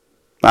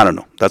 I don't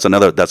know. That's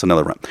another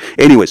rant.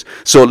 Anyways,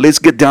 so let's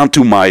get down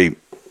to my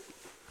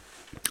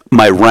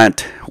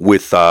rant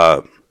with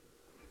the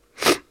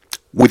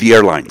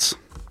airlines.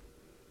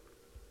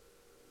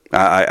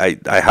 I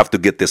have to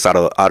get this out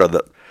of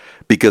the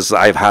because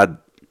I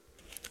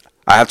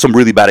had some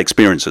really bad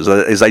experiences.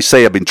 As I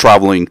say, I've been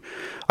traveling.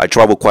 I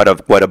travel quite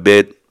a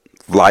bit,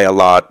 fly a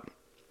lot.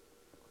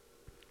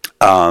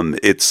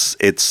 It's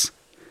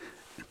it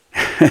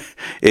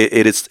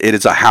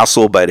is a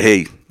hassle, but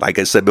hey, like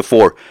I said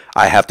before,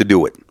 I have to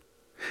do it.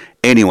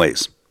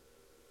 Anyways,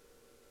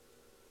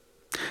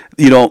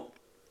 the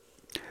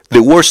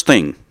worst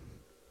thing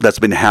that's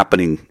been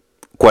happening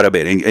quite a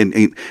bit,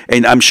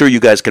 and I'm sure you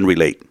guys can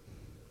relate.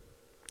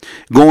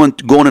 Going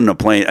in a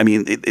plane. I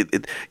mean,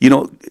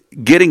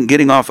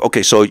 getting off.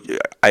 Okay, so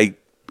I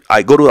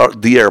go to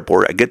the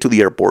airport. I get to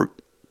the airport,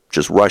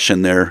 just rush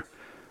in there,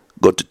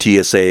 go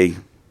to TSA,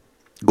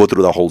 go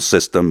through the whole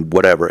system,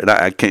 whatever. And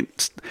I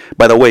can't.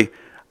 By the way,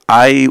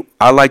 I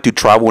like to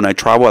travel. When I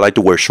travel, I like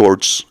to wear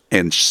shorts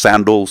and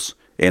sandals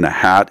and a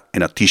hat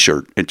and a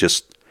T-shirt and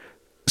just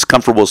as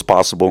comfortable as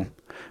possible.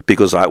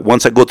 Because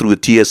once I go through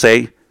the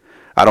TSA,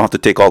 I don't have to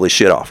take all this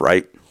shit off,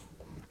 right?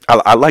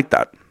 I like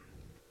that.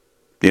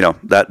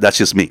 That's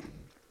just me.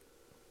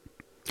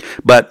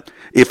 But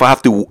if I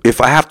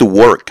have to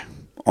work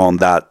on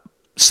that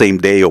same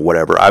day or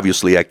whatever,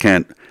 obviously I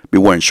can't be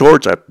wearing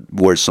shorts. I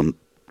wear some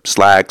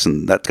slacks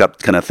and that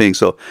kind of thing.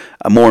 So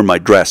I'm more in my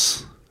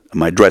dress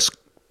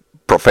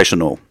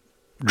professional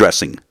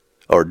dressing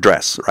or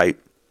dress, right?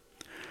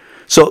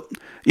 So,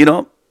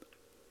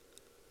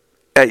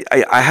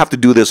 I have to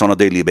do this on a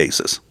daily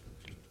basis.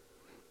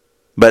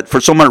 But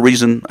for some odd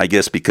reason, I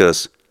guess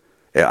because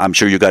I'm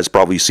sure you guys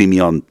probably see me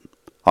on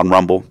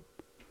Rumble.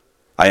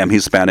 I am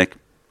Hispanic.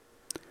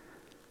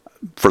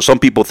 For some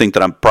people think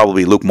that I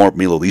probably look more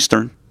Middle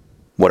Eastern,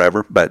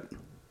 whatever. But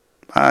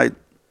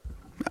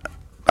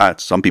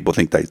some people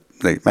think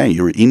man,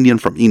 you're Indian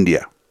from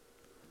India.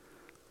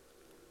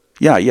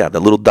 Yeah, the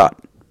little dot.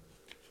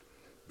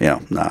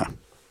 Nah.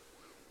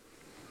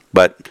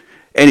 But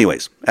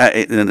anyways,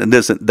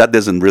 that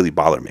doesn't really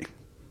bother me.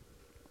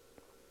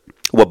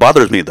 What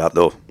bothers me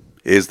though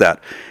is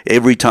that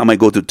every time I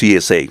go to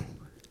TSA,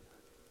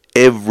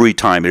 every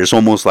time it's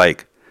almost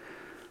like,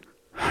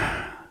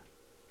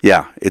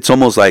 it's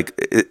almost like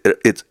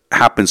it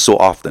happens so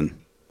often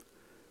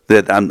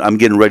that I'm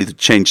getting ready to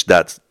change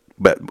that.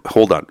 But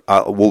hold on,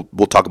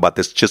 we'll talk about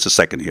this just a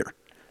second here.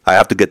 I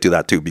have to get to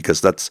that too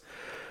because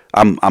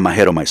I'm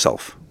ahead of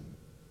myself.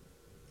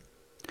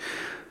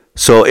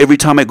 So every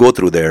time I go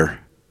through there,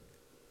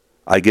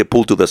 I get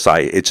pulled to the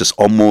side. It's just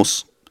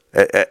almost.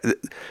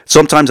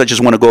 Sometimes I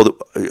just want to go.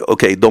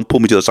 Okay, don't pull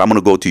me to the side. I'm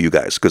going to go to you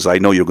guys because I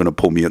know you're going to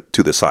pull me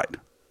to the side.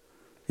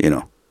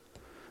 And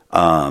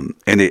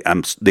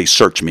they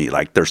search me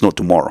like there's no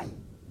tomorrow.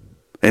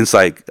 And it's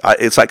like I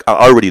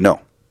already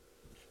know.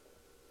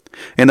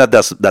 And that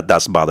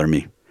does bother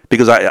me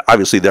because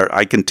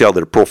I can tell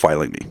they're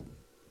profiling me,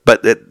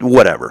 but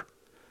whatever,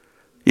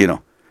 And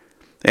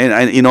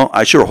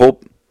I sure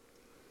hope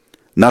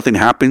nothing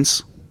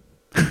happens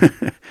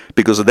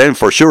because then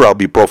for sure I'll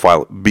be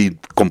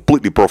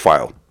completely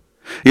profiled.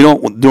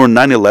 During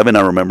 9/11,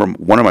 I remember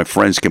one of my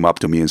friends came up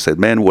to me and said,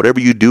 "Man, whatever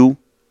you do,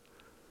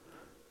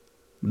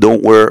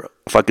 don't wear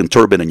a fucking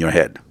turban in your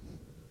head."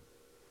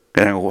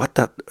 And I go, "What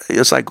the?"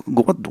 It's like,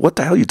 what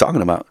the hell are you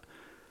talking about?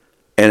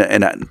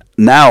 And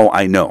now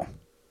I know,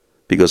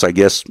 because I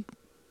guess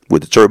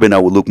with the turban I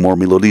would look more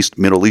Middle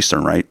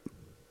Eastern, right?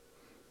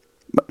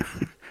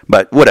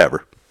 But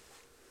whatever.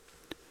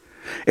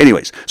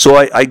 Anyways, so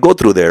I go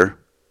through there.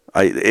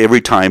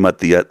 Every time at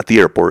the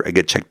airport, I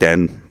get checked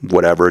in,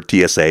 whatever,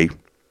 TSA,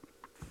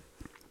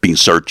 being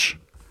searched.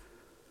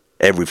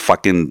 Every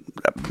fucking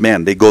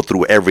man, they go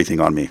through everything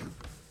on me.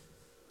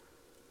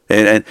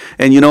 And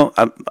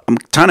I'm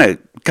kind of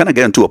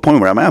getting to a point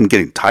where I'm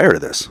getting tired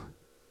of this.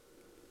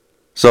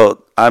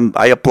 So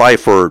I apply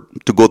to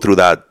go through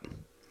that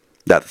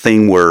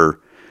thing where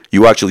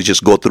you actually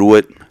just go through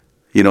it.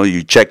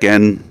 You check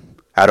in,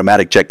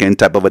 automatic check in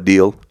type of a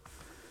deal,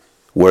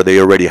 where they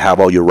already have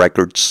all your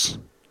records.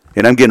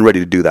 And I'm getting ready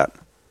to do that.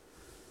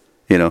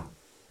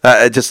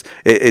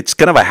 It's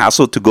kind of a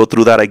hassle to go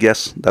through that. I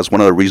guess that's one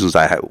of the reasons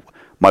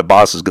my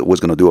boss was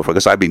going to do it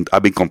because I've been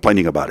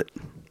complaining about it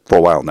for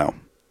a while now.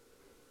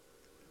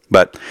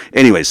 But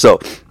anyway, so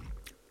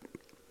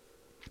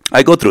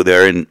I go through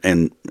there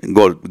and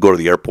go to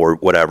the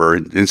airport, whatever.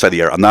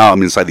 Now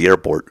I'm inside the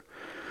airport,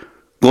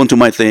 going to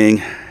my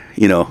thing.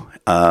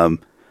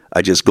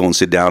 I just go and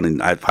sit down,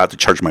 and I have to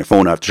charge my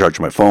phone.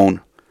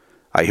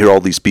 I hear all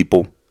these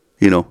people,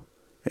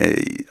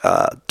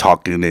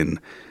 talking, and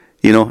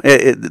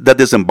That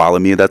doesn't bother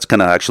me. That's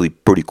kind of actually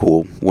pretty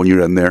cool when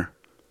you're in there,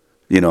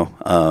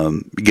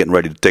 getting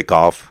ready to take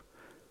off.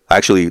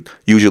 Actually,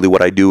 usually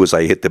what I do is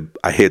I hit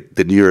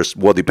the nearest,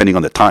 well, depending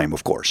on the time,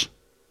 of course.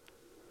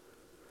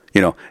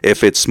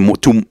 If it's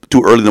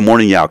too early in the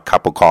morning, a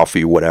cup of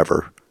coffee,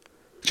 whatever,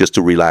 just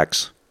to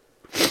relax.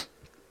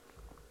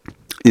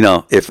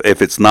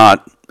 If it's I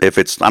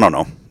don't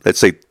know, let's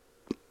say,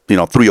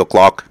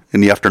 3:00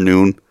 in the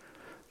afternoon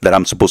that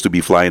I'm supposed to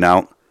be flying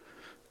out.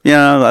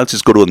 I'll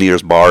just go to the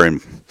nearest bar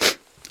and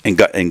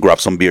grab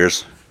some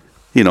beers,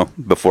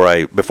 before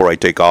I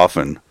take off,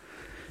 and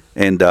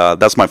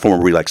that's my form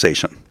of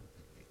relaxation.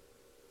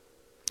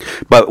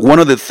 But one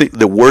of the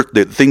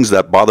things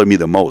that bother me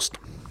the most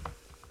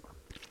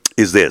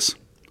is this: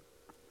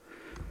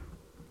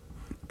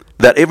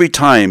 that every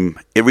time,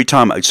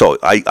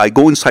 I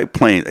go inside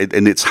plane,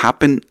 and it's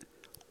happened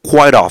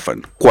quite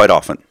often.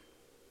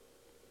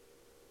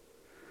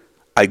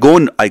 I go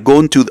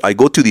to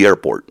the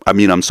airport. I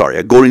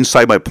go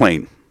inside my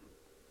plane.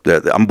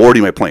 I'm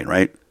boarding my plane,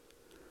 right?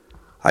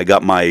 I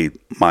got my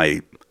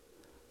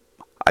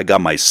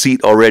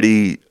seat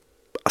already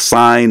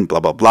assigned, blah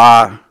blah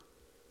blah.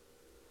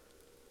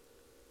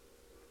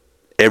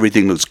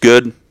 Everything looks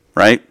good,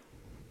 right?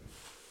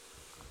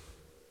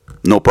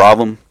 No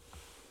problem.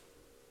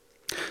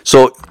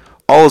 So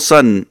all of a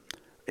sudden,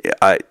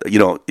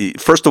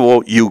 first of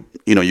all, you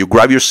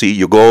grab your seat,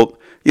 you go,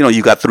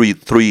 you got three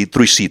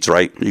seats,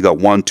 right? You got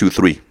 1, 2,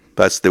 3.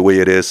 That's the way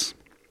it is.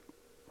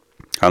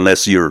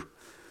 Unless you're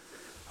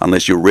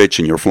rich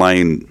and you're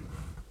flying,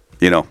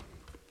 up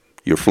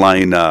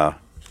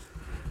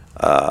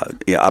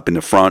in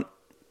the front,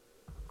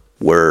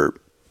 where,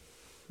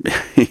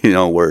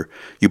 where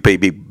you pay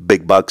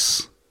big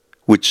bucks,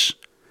 which,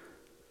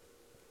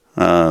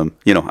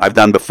 I've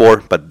done before,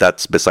 but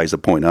that's besides the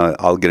point.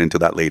 I'll get into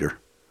that later.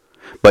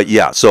 But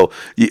yeah, so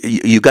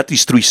you got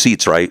these 3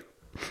 seats, right?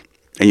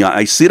 And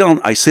I sit on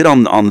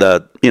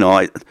the,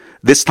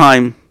 this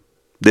time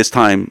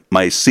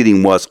my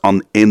seating was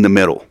in the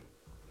middle.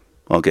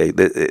 Okay,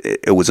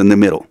 it was in the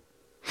middle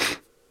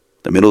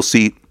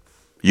seat.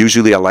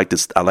 Usually I like to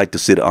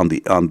sit on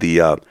the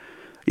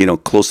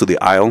close to the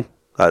aisle.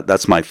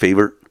 That's my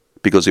favorite,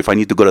 because if I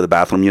need to go to the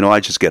bathroom, I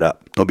just get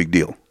up. No big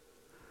deal.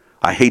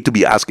 I hate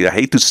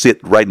to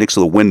sit right next to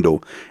the window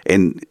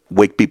and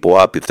wake people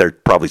up if they're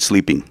probably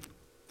sleeping.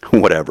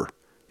 Whatever.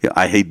 Yeah,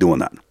 I hate doing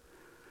that.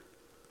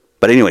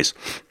 But anyways,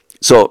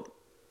 so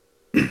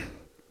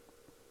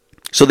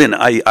then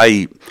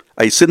I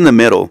sit in the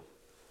middle,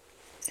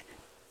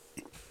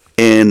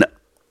 and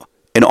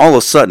all of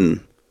a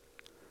sudden,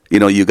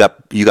 you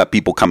got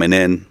people coming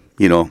in,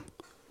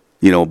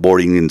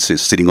 boarding and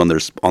sitting on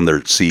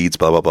their seats,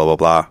 blah blah blah blah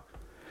blah.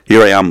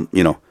 Here I am,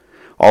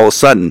 all of a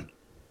sudden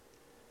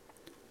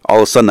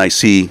I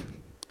see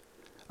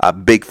a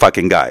big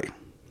fucking guy.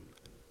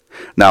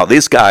 Now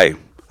this guy,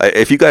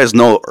 if you guys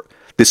know,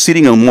 the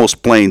seating on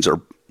most planes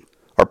are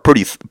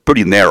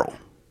pretty narrow.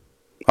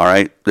 All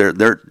right,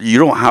 you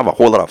don't have a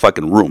whole lot of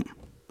fucking room.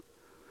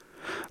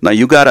 Now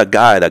you got a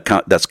guy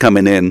that's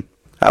coming in.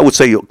 I would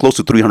say close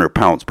to 300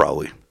 pounds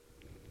probably.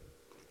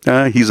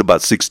 He's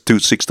about 6'2",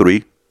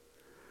 6'3".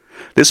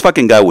 This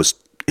fucking guy was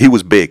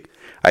big.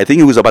 I think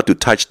he was about to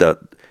touch the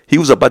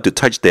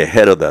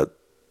head of the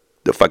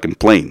fucking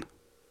plane.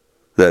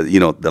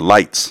 The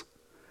lights.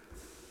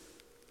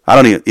 I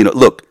don't even,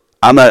 look,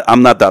 I'm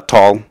not that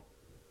tall.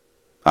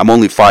 I'm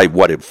only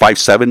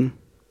 5'7",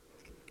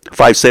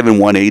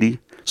 180.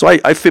 So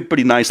I fit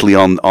pretty nicely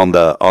on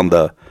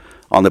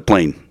the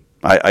plane.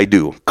 I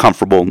do.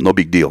 Comfortable, no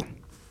big deal.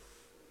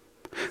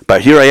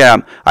 But here I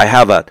am. I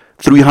have a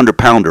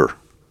 300-pounder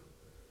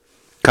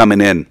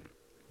coming in.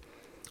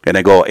 And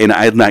I go, and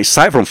I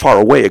sight from far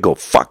away. I go,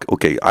 fuck,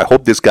 okay, I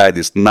hope this guy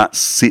does not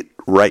sit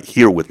right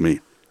here with me,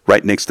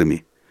 right next to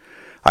me.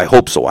 I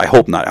hope so. I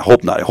hope not. All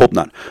of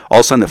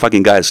a sudden, the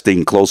fucking guy is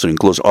staying closer and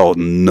closer. Oh,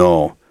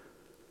 no.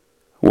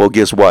 Well,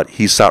 guess what?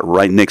 He sat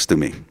right next to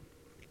me.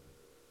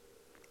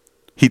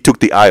 He took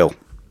the aisle.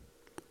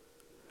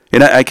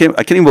 And I can't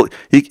even believe,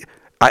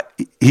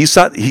 he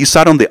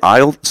sat on the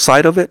aisle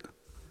side of it.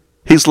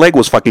 His leg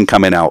was fucking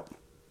coming out.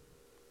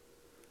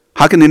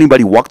 How can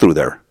anybody walk through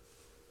there?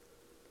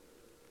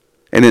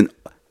 And then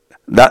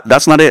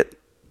that's not it.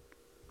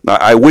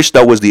 I wish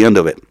that was the end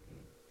of it.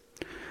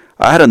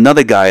 I had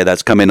another guy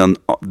that's coming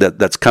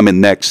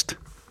next,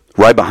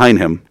 right behind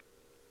him.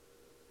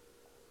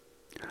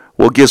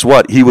 Well, guess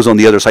what? He was on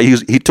the other side.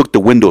 He took the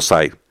window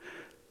side.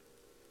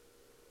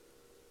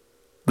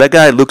 That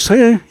guy looks,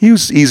 he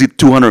was easy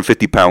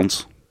 250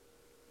 pounds.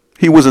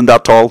 He wasn't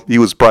that tall. He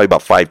was probably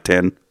about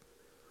 5'10".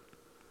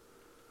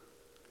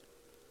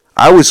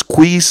 I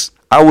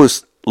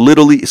was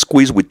literally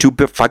squeezed with 2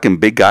 fucking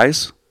big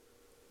guys.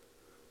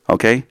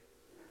 Okay?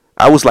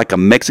 I was like a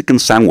Mexican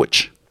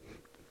sandwich.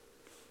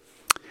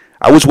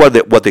 I was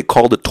what they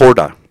call the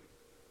torta.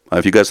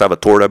 If you guys have a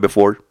torta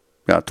before.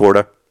 Yeah,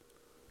 torta.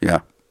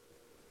 Yeah.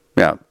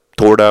 Yeah,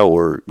 torta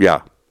or,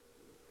 yeah.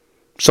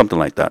 Something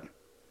like that.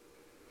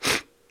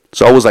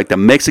 So I was like the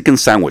Mexican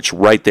sandwich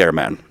right there,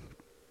 man.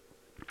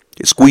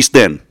 squeezed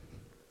in.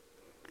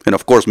 And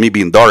of course, me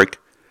being dark,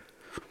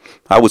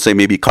 I would say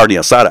maybe carne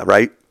asada,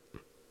 right?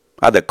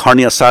 I had the carne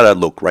asada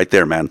look right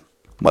there, man.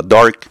 My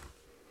dark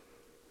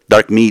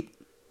meat,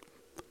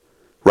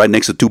 right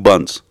next to two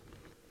buns.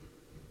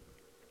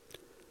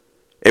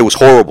 It was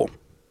horrible.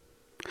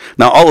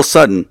 Now all of a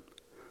sudden,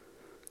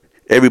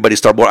 everybody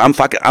started.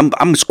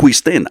 I'm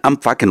squeezed in. I'm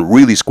fucking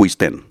really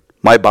squeezed in.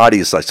 My body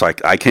is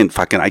like I can't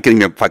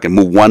even fucking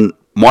move one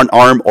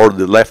arm or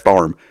the left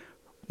arm.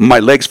 My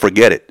legs,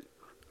 forget it.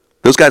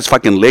 Those guys'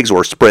 fucking legs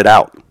were spread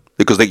out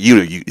because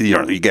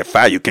you get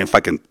fat. You can't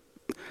fucking,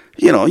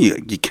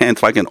 you can't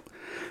fucking.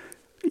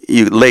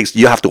 Your legs,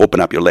 you have to open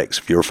up your legs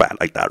if you're fat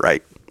like that,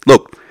 right?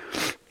 Look,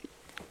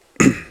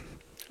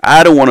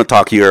 I don't want to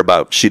talk here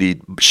about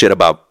shit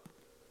about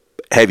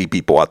heavy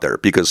people out there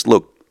because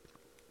look,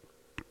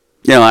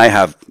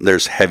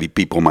 there's heavy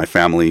people in my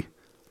family,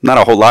 not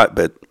a whole lot,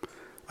 but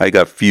I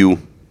got few,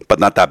 but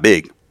not that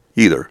big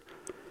either.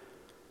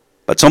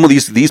 But some of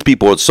these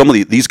people,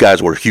 these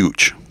guys were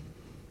huge.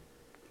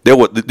 They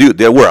were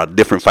a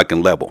different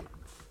fucking level.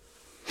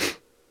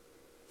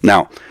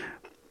 Now,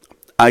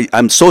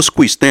 I'm so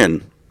squeezed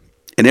in,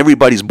 and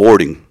everybody's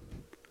boarding,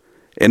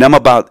 and I'm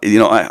about,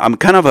 I'm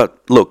kind of a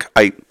look.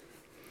 I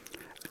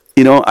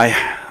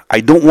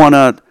don't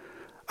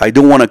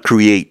wanna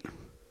create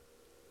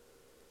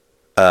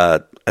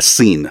a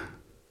scene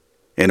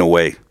in a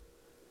way,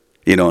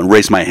 and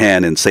raise my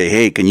hand and say,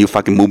 hey, can you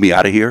fucking move me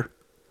out of here?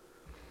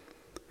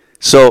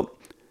 So,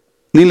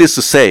 needless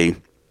to say,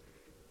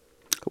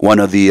 one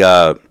of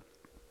the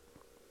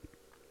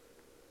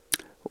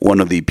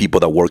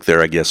people that work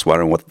there, I guess, I don't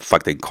know what the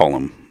fuck they call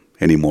them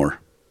anymore.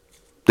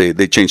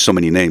 They changed so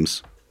many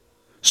names.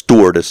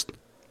 Stewardess.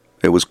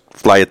 It was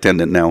flight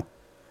attendant now.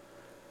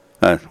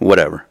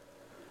 Whatever.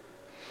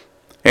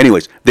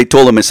 Anyways, they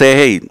told him and say,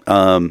 hey,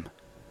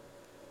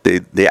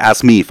 they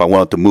asked me if I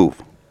wanted to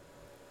move.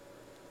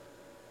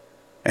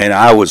 And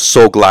I was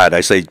so glad.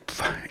 I say,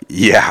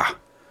 yeah,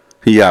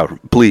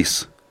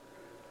 please.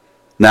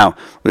 Now,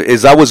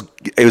 as I was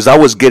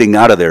getting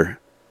out of there,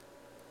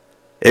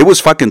 it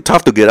was fucking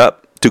tough to get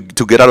up, to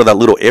get out of that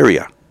little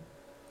area.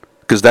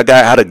 Because that guy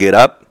had to get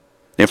up,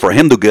 and for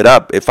him to get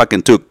up, it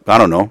fucking took, I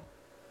don't know.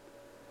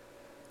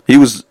 He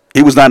was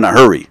not in a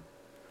hurry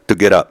to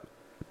get up.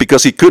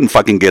 Because he couldn't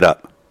fucking get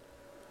up.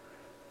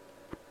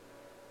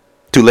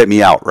 To let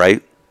me out,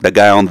 right? The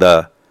guy on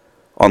the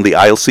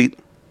aisle seat.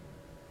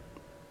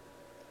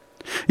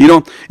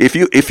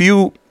 If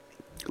you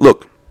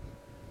look,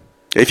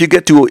 if you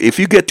get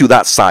to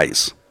that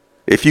size,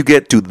 if you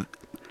get to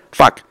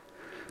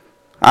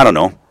I don't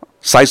know,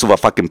 size of a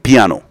fucking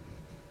piano,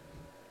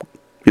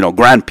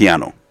 grand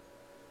piano.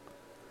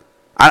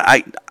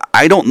 I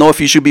don't know if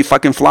you should be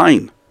fucking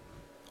flying,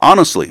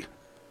 honestly.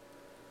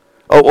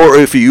 Or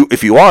if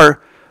you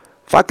are,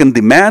 fucking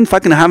demand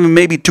fucking having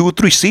maybe 2 or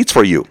 3 seats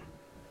for you.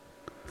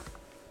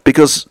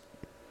 Because,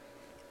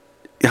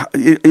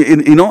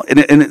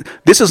 and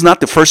this is not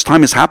the first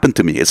time it's happened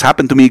to me. It's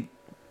happened to me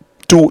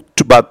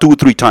about 2 or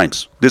 3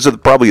 times. This is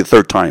probably the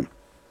 3rd time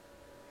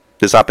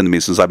this happened to me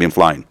since I've been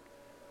flying.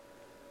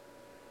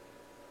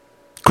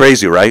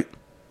 Crazy, right?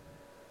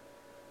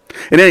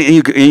 And then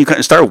you kind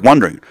of start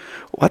wondering,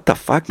 what the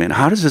fuck, man?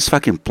 How does this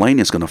fucking plane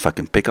is gonna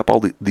fucking pick up all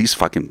these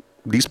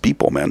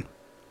people, man?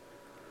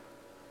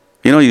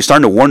 You're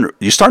starting to wonder.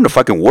 You're starting to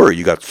fucking worry.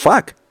 You got,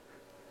 fuck.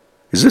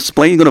 Is this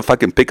plane gonna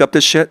fucking pick up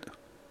this shit?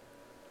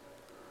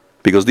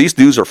 Because these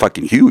dudes are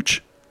fucking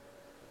huge.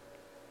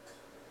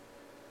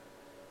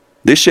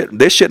 This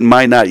shit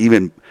might not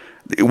even.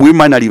 We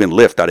might not even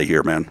lift out of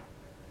here, man.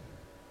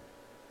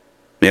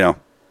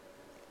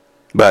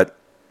 But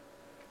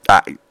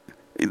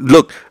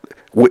look,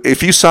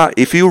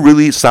 if you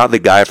really saw the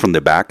guy from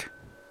the back,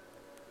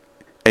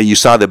 and you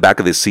saw the back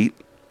of the seat,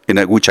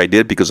 which I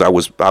did because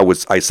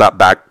I sat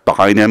back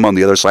behind him on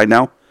the other side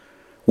now,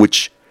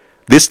 which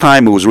this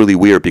time it was really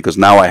weird because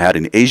now I had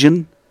an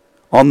Asian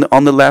on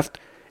the left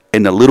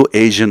and a little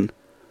Asian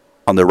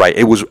on the right.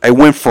 I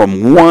went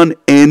from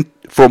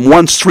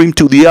one stream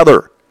to the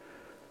other.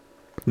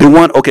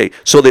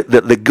 So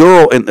the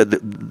girl and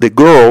the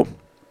girl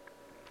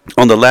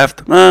on the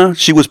left,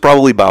 she was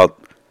probably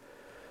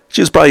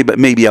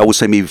maybe I would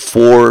say maybe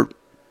 4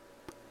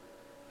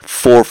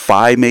 or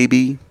 5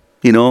 maybe,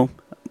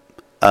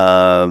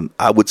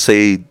 I would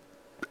say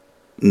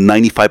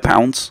 95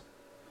 pounds,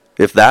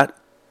 if that.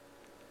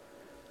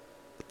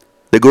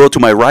 The girl to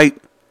my right,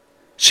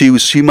 she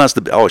was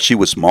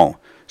small.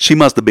 She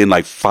must have been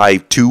like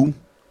 5'2",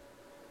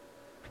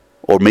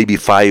 or maybe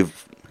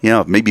 5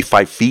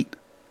 feet.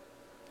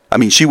 I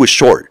mean, she was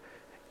short,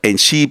 and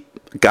she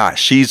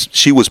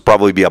was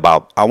probably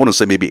about, I want to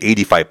say maybe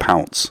 85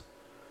 pounds.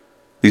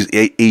 These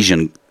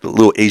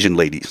little Asian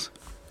ladies,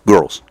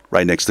 girls,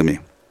 right next to me,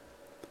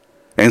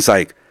 and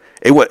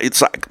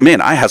it's like,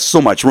 man, I had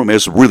so much room. It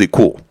was really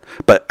cool,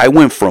 but I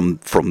went from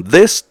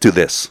this to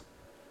this.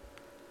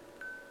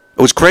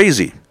 It was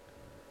crazy.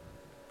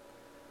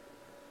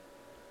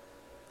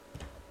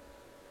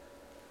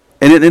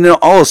 And then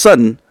all of a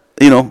sudden,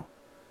 the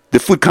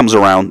food comes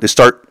around.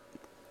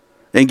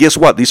 And guess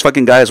what? These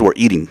fucking guys were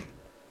eating.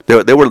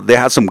 They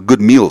had some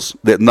good meals.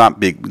 They're not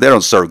big. They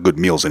don't serve good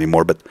meals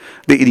anymore, but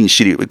they're eating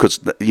shitty because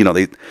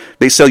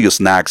they sell you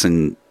snacks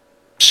and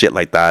shit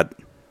like that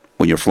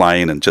when you're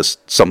flying, and just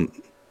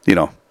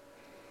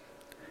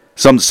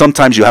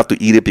sometimes you have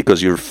to eat it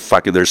because you're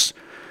fucking and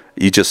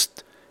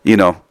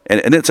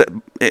it's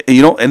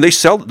and they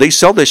sell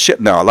this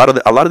shit now. A lot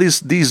of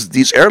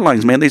these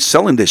airlines, man, they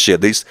selling this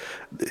shit.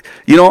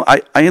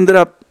 I ended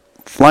up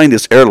flying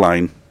this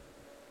airline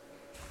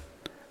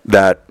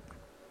that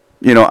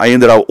I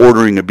ended up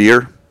ordering a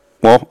beer.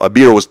 Well, a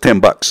beer was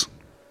 $10.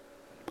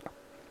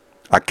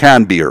 A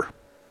canned beer,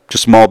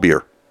 just small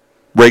beer,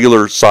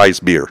 regular size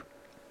beer,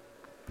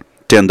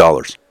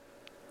 $10.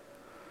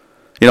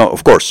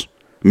 Of course,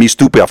 me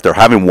stupid after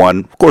having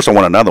one. Of course, I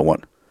want another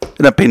one,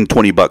 and I'm paying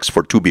 $20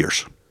 for 2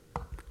 beers.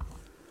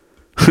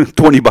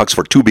 $20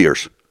 for 2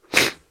 beers.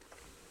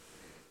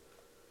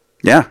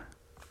 Yeah.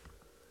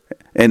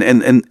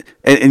 And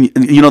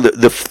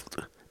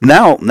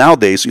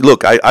nowadays,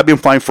 look, I've been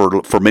flying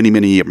for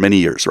many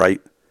years, right?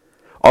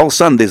 All of a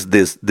sudden,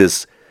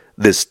 this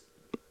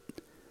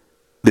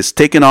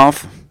taking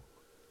off,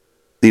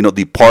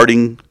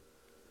 departing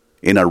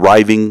and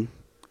arriving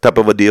type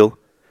of a deal.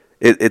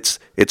 It's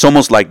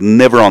almost like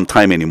never on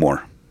time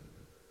anymore.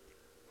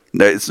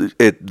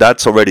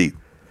 That's already.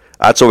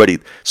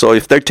 So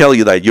if they tell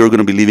you that you're going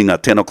to be leaving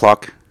at 10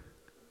 o'clock,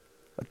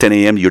 10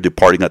 a.m., you're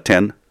departing at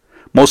 10,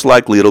 most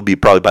likely it'll be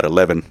probably about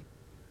 11.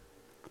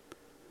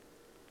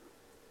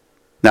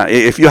 Now,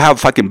 if you have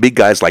fucking big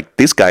guys like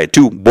this guy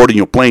too boarding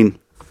your plane,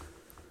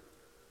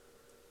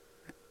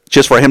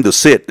 just for him to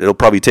sit, it'll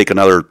probably take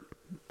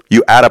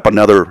you add up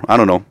another, I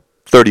don't know,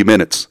 30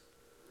 minutes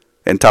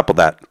on top of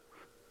that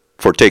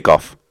for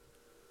takeoff.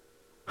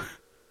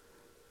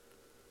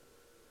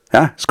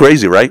 Yeah, it's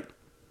crazy, right?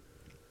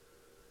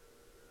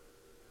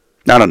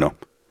 I don't know.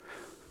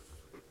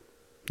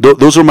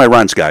 Those are my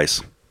rants,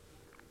 guys.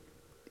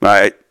 All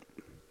right.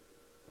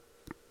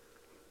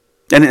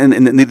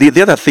 And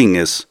the other thing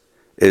is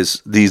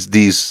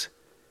these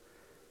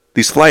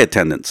flight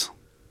attendants.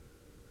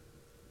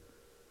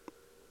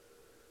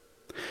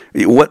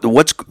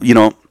 What's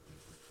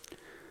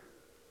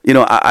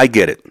I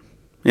get it.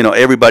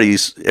 Everybody.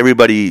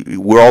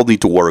 We all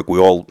need to work. We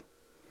all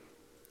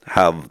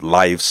have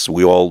lives.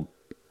 We all,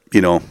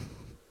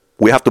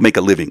 we have to make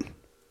a living.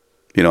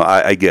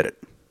 I get it.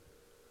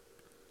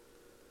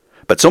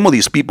 But some of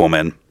these people,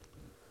 man,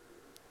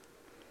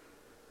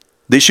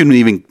 they shouldn't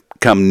even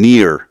come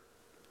near,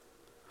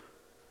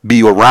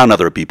 be around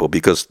other people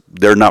because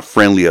they're not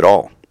friendly at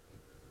all.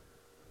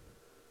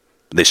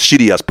 They're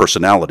shitty ass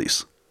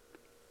personalities.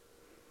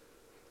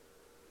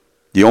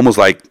 You almost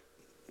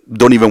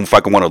don't even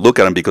fucking want to look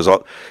at them because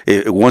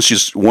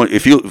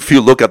if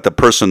you look at the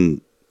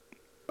person,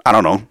 I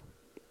don't know,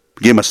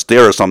 give him a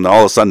stare or something, all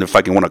of a sudden they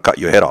fucking want to cut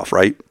your head off,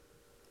 right?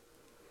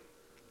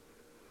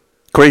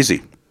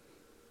 Crazy.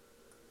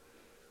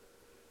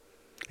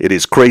 It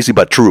is crazy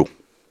but true.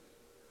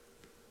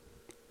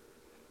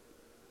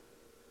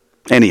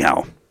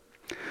 Anyhow,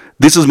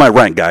 this is my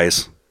rant,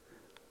 guys.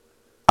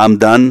 I'm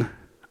done.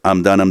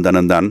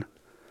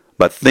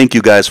 But thank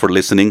you guys for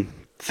listening.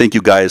 Thank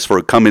you guys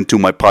for coming to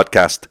my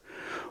podcast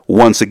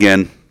once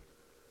again,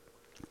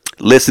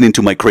 listening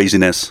to my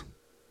craziness,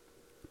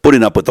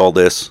 putting up with all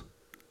this.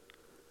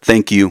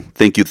 Thank you.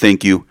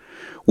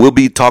 We'll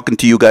be talking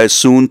to you guys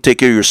soon. Take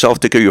care of yourself.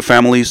 Take care of your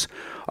families.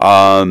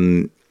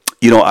 I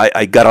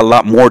got a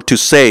lot more to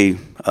say,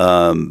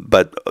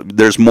 but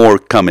there's more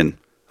coming.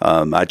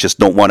 I just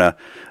don't want to.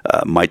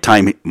 My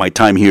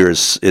time here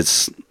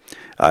is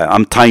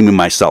I'm timing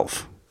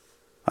myself.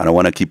 I don't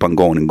want to keep on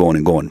going and going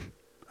and going.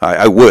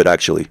 I would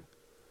actually.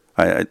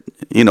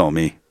 You know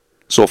me.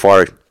 So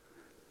far,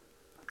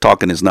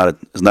 talking is not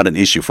an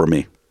issue for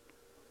me.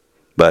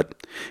 But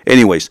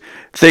anyways,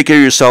 take care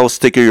of yourselves.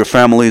 Take care of your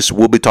families.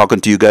 We'll be talking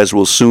to you guys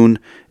real soon,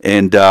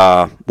 and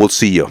we'll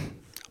see you.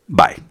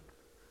 Bye.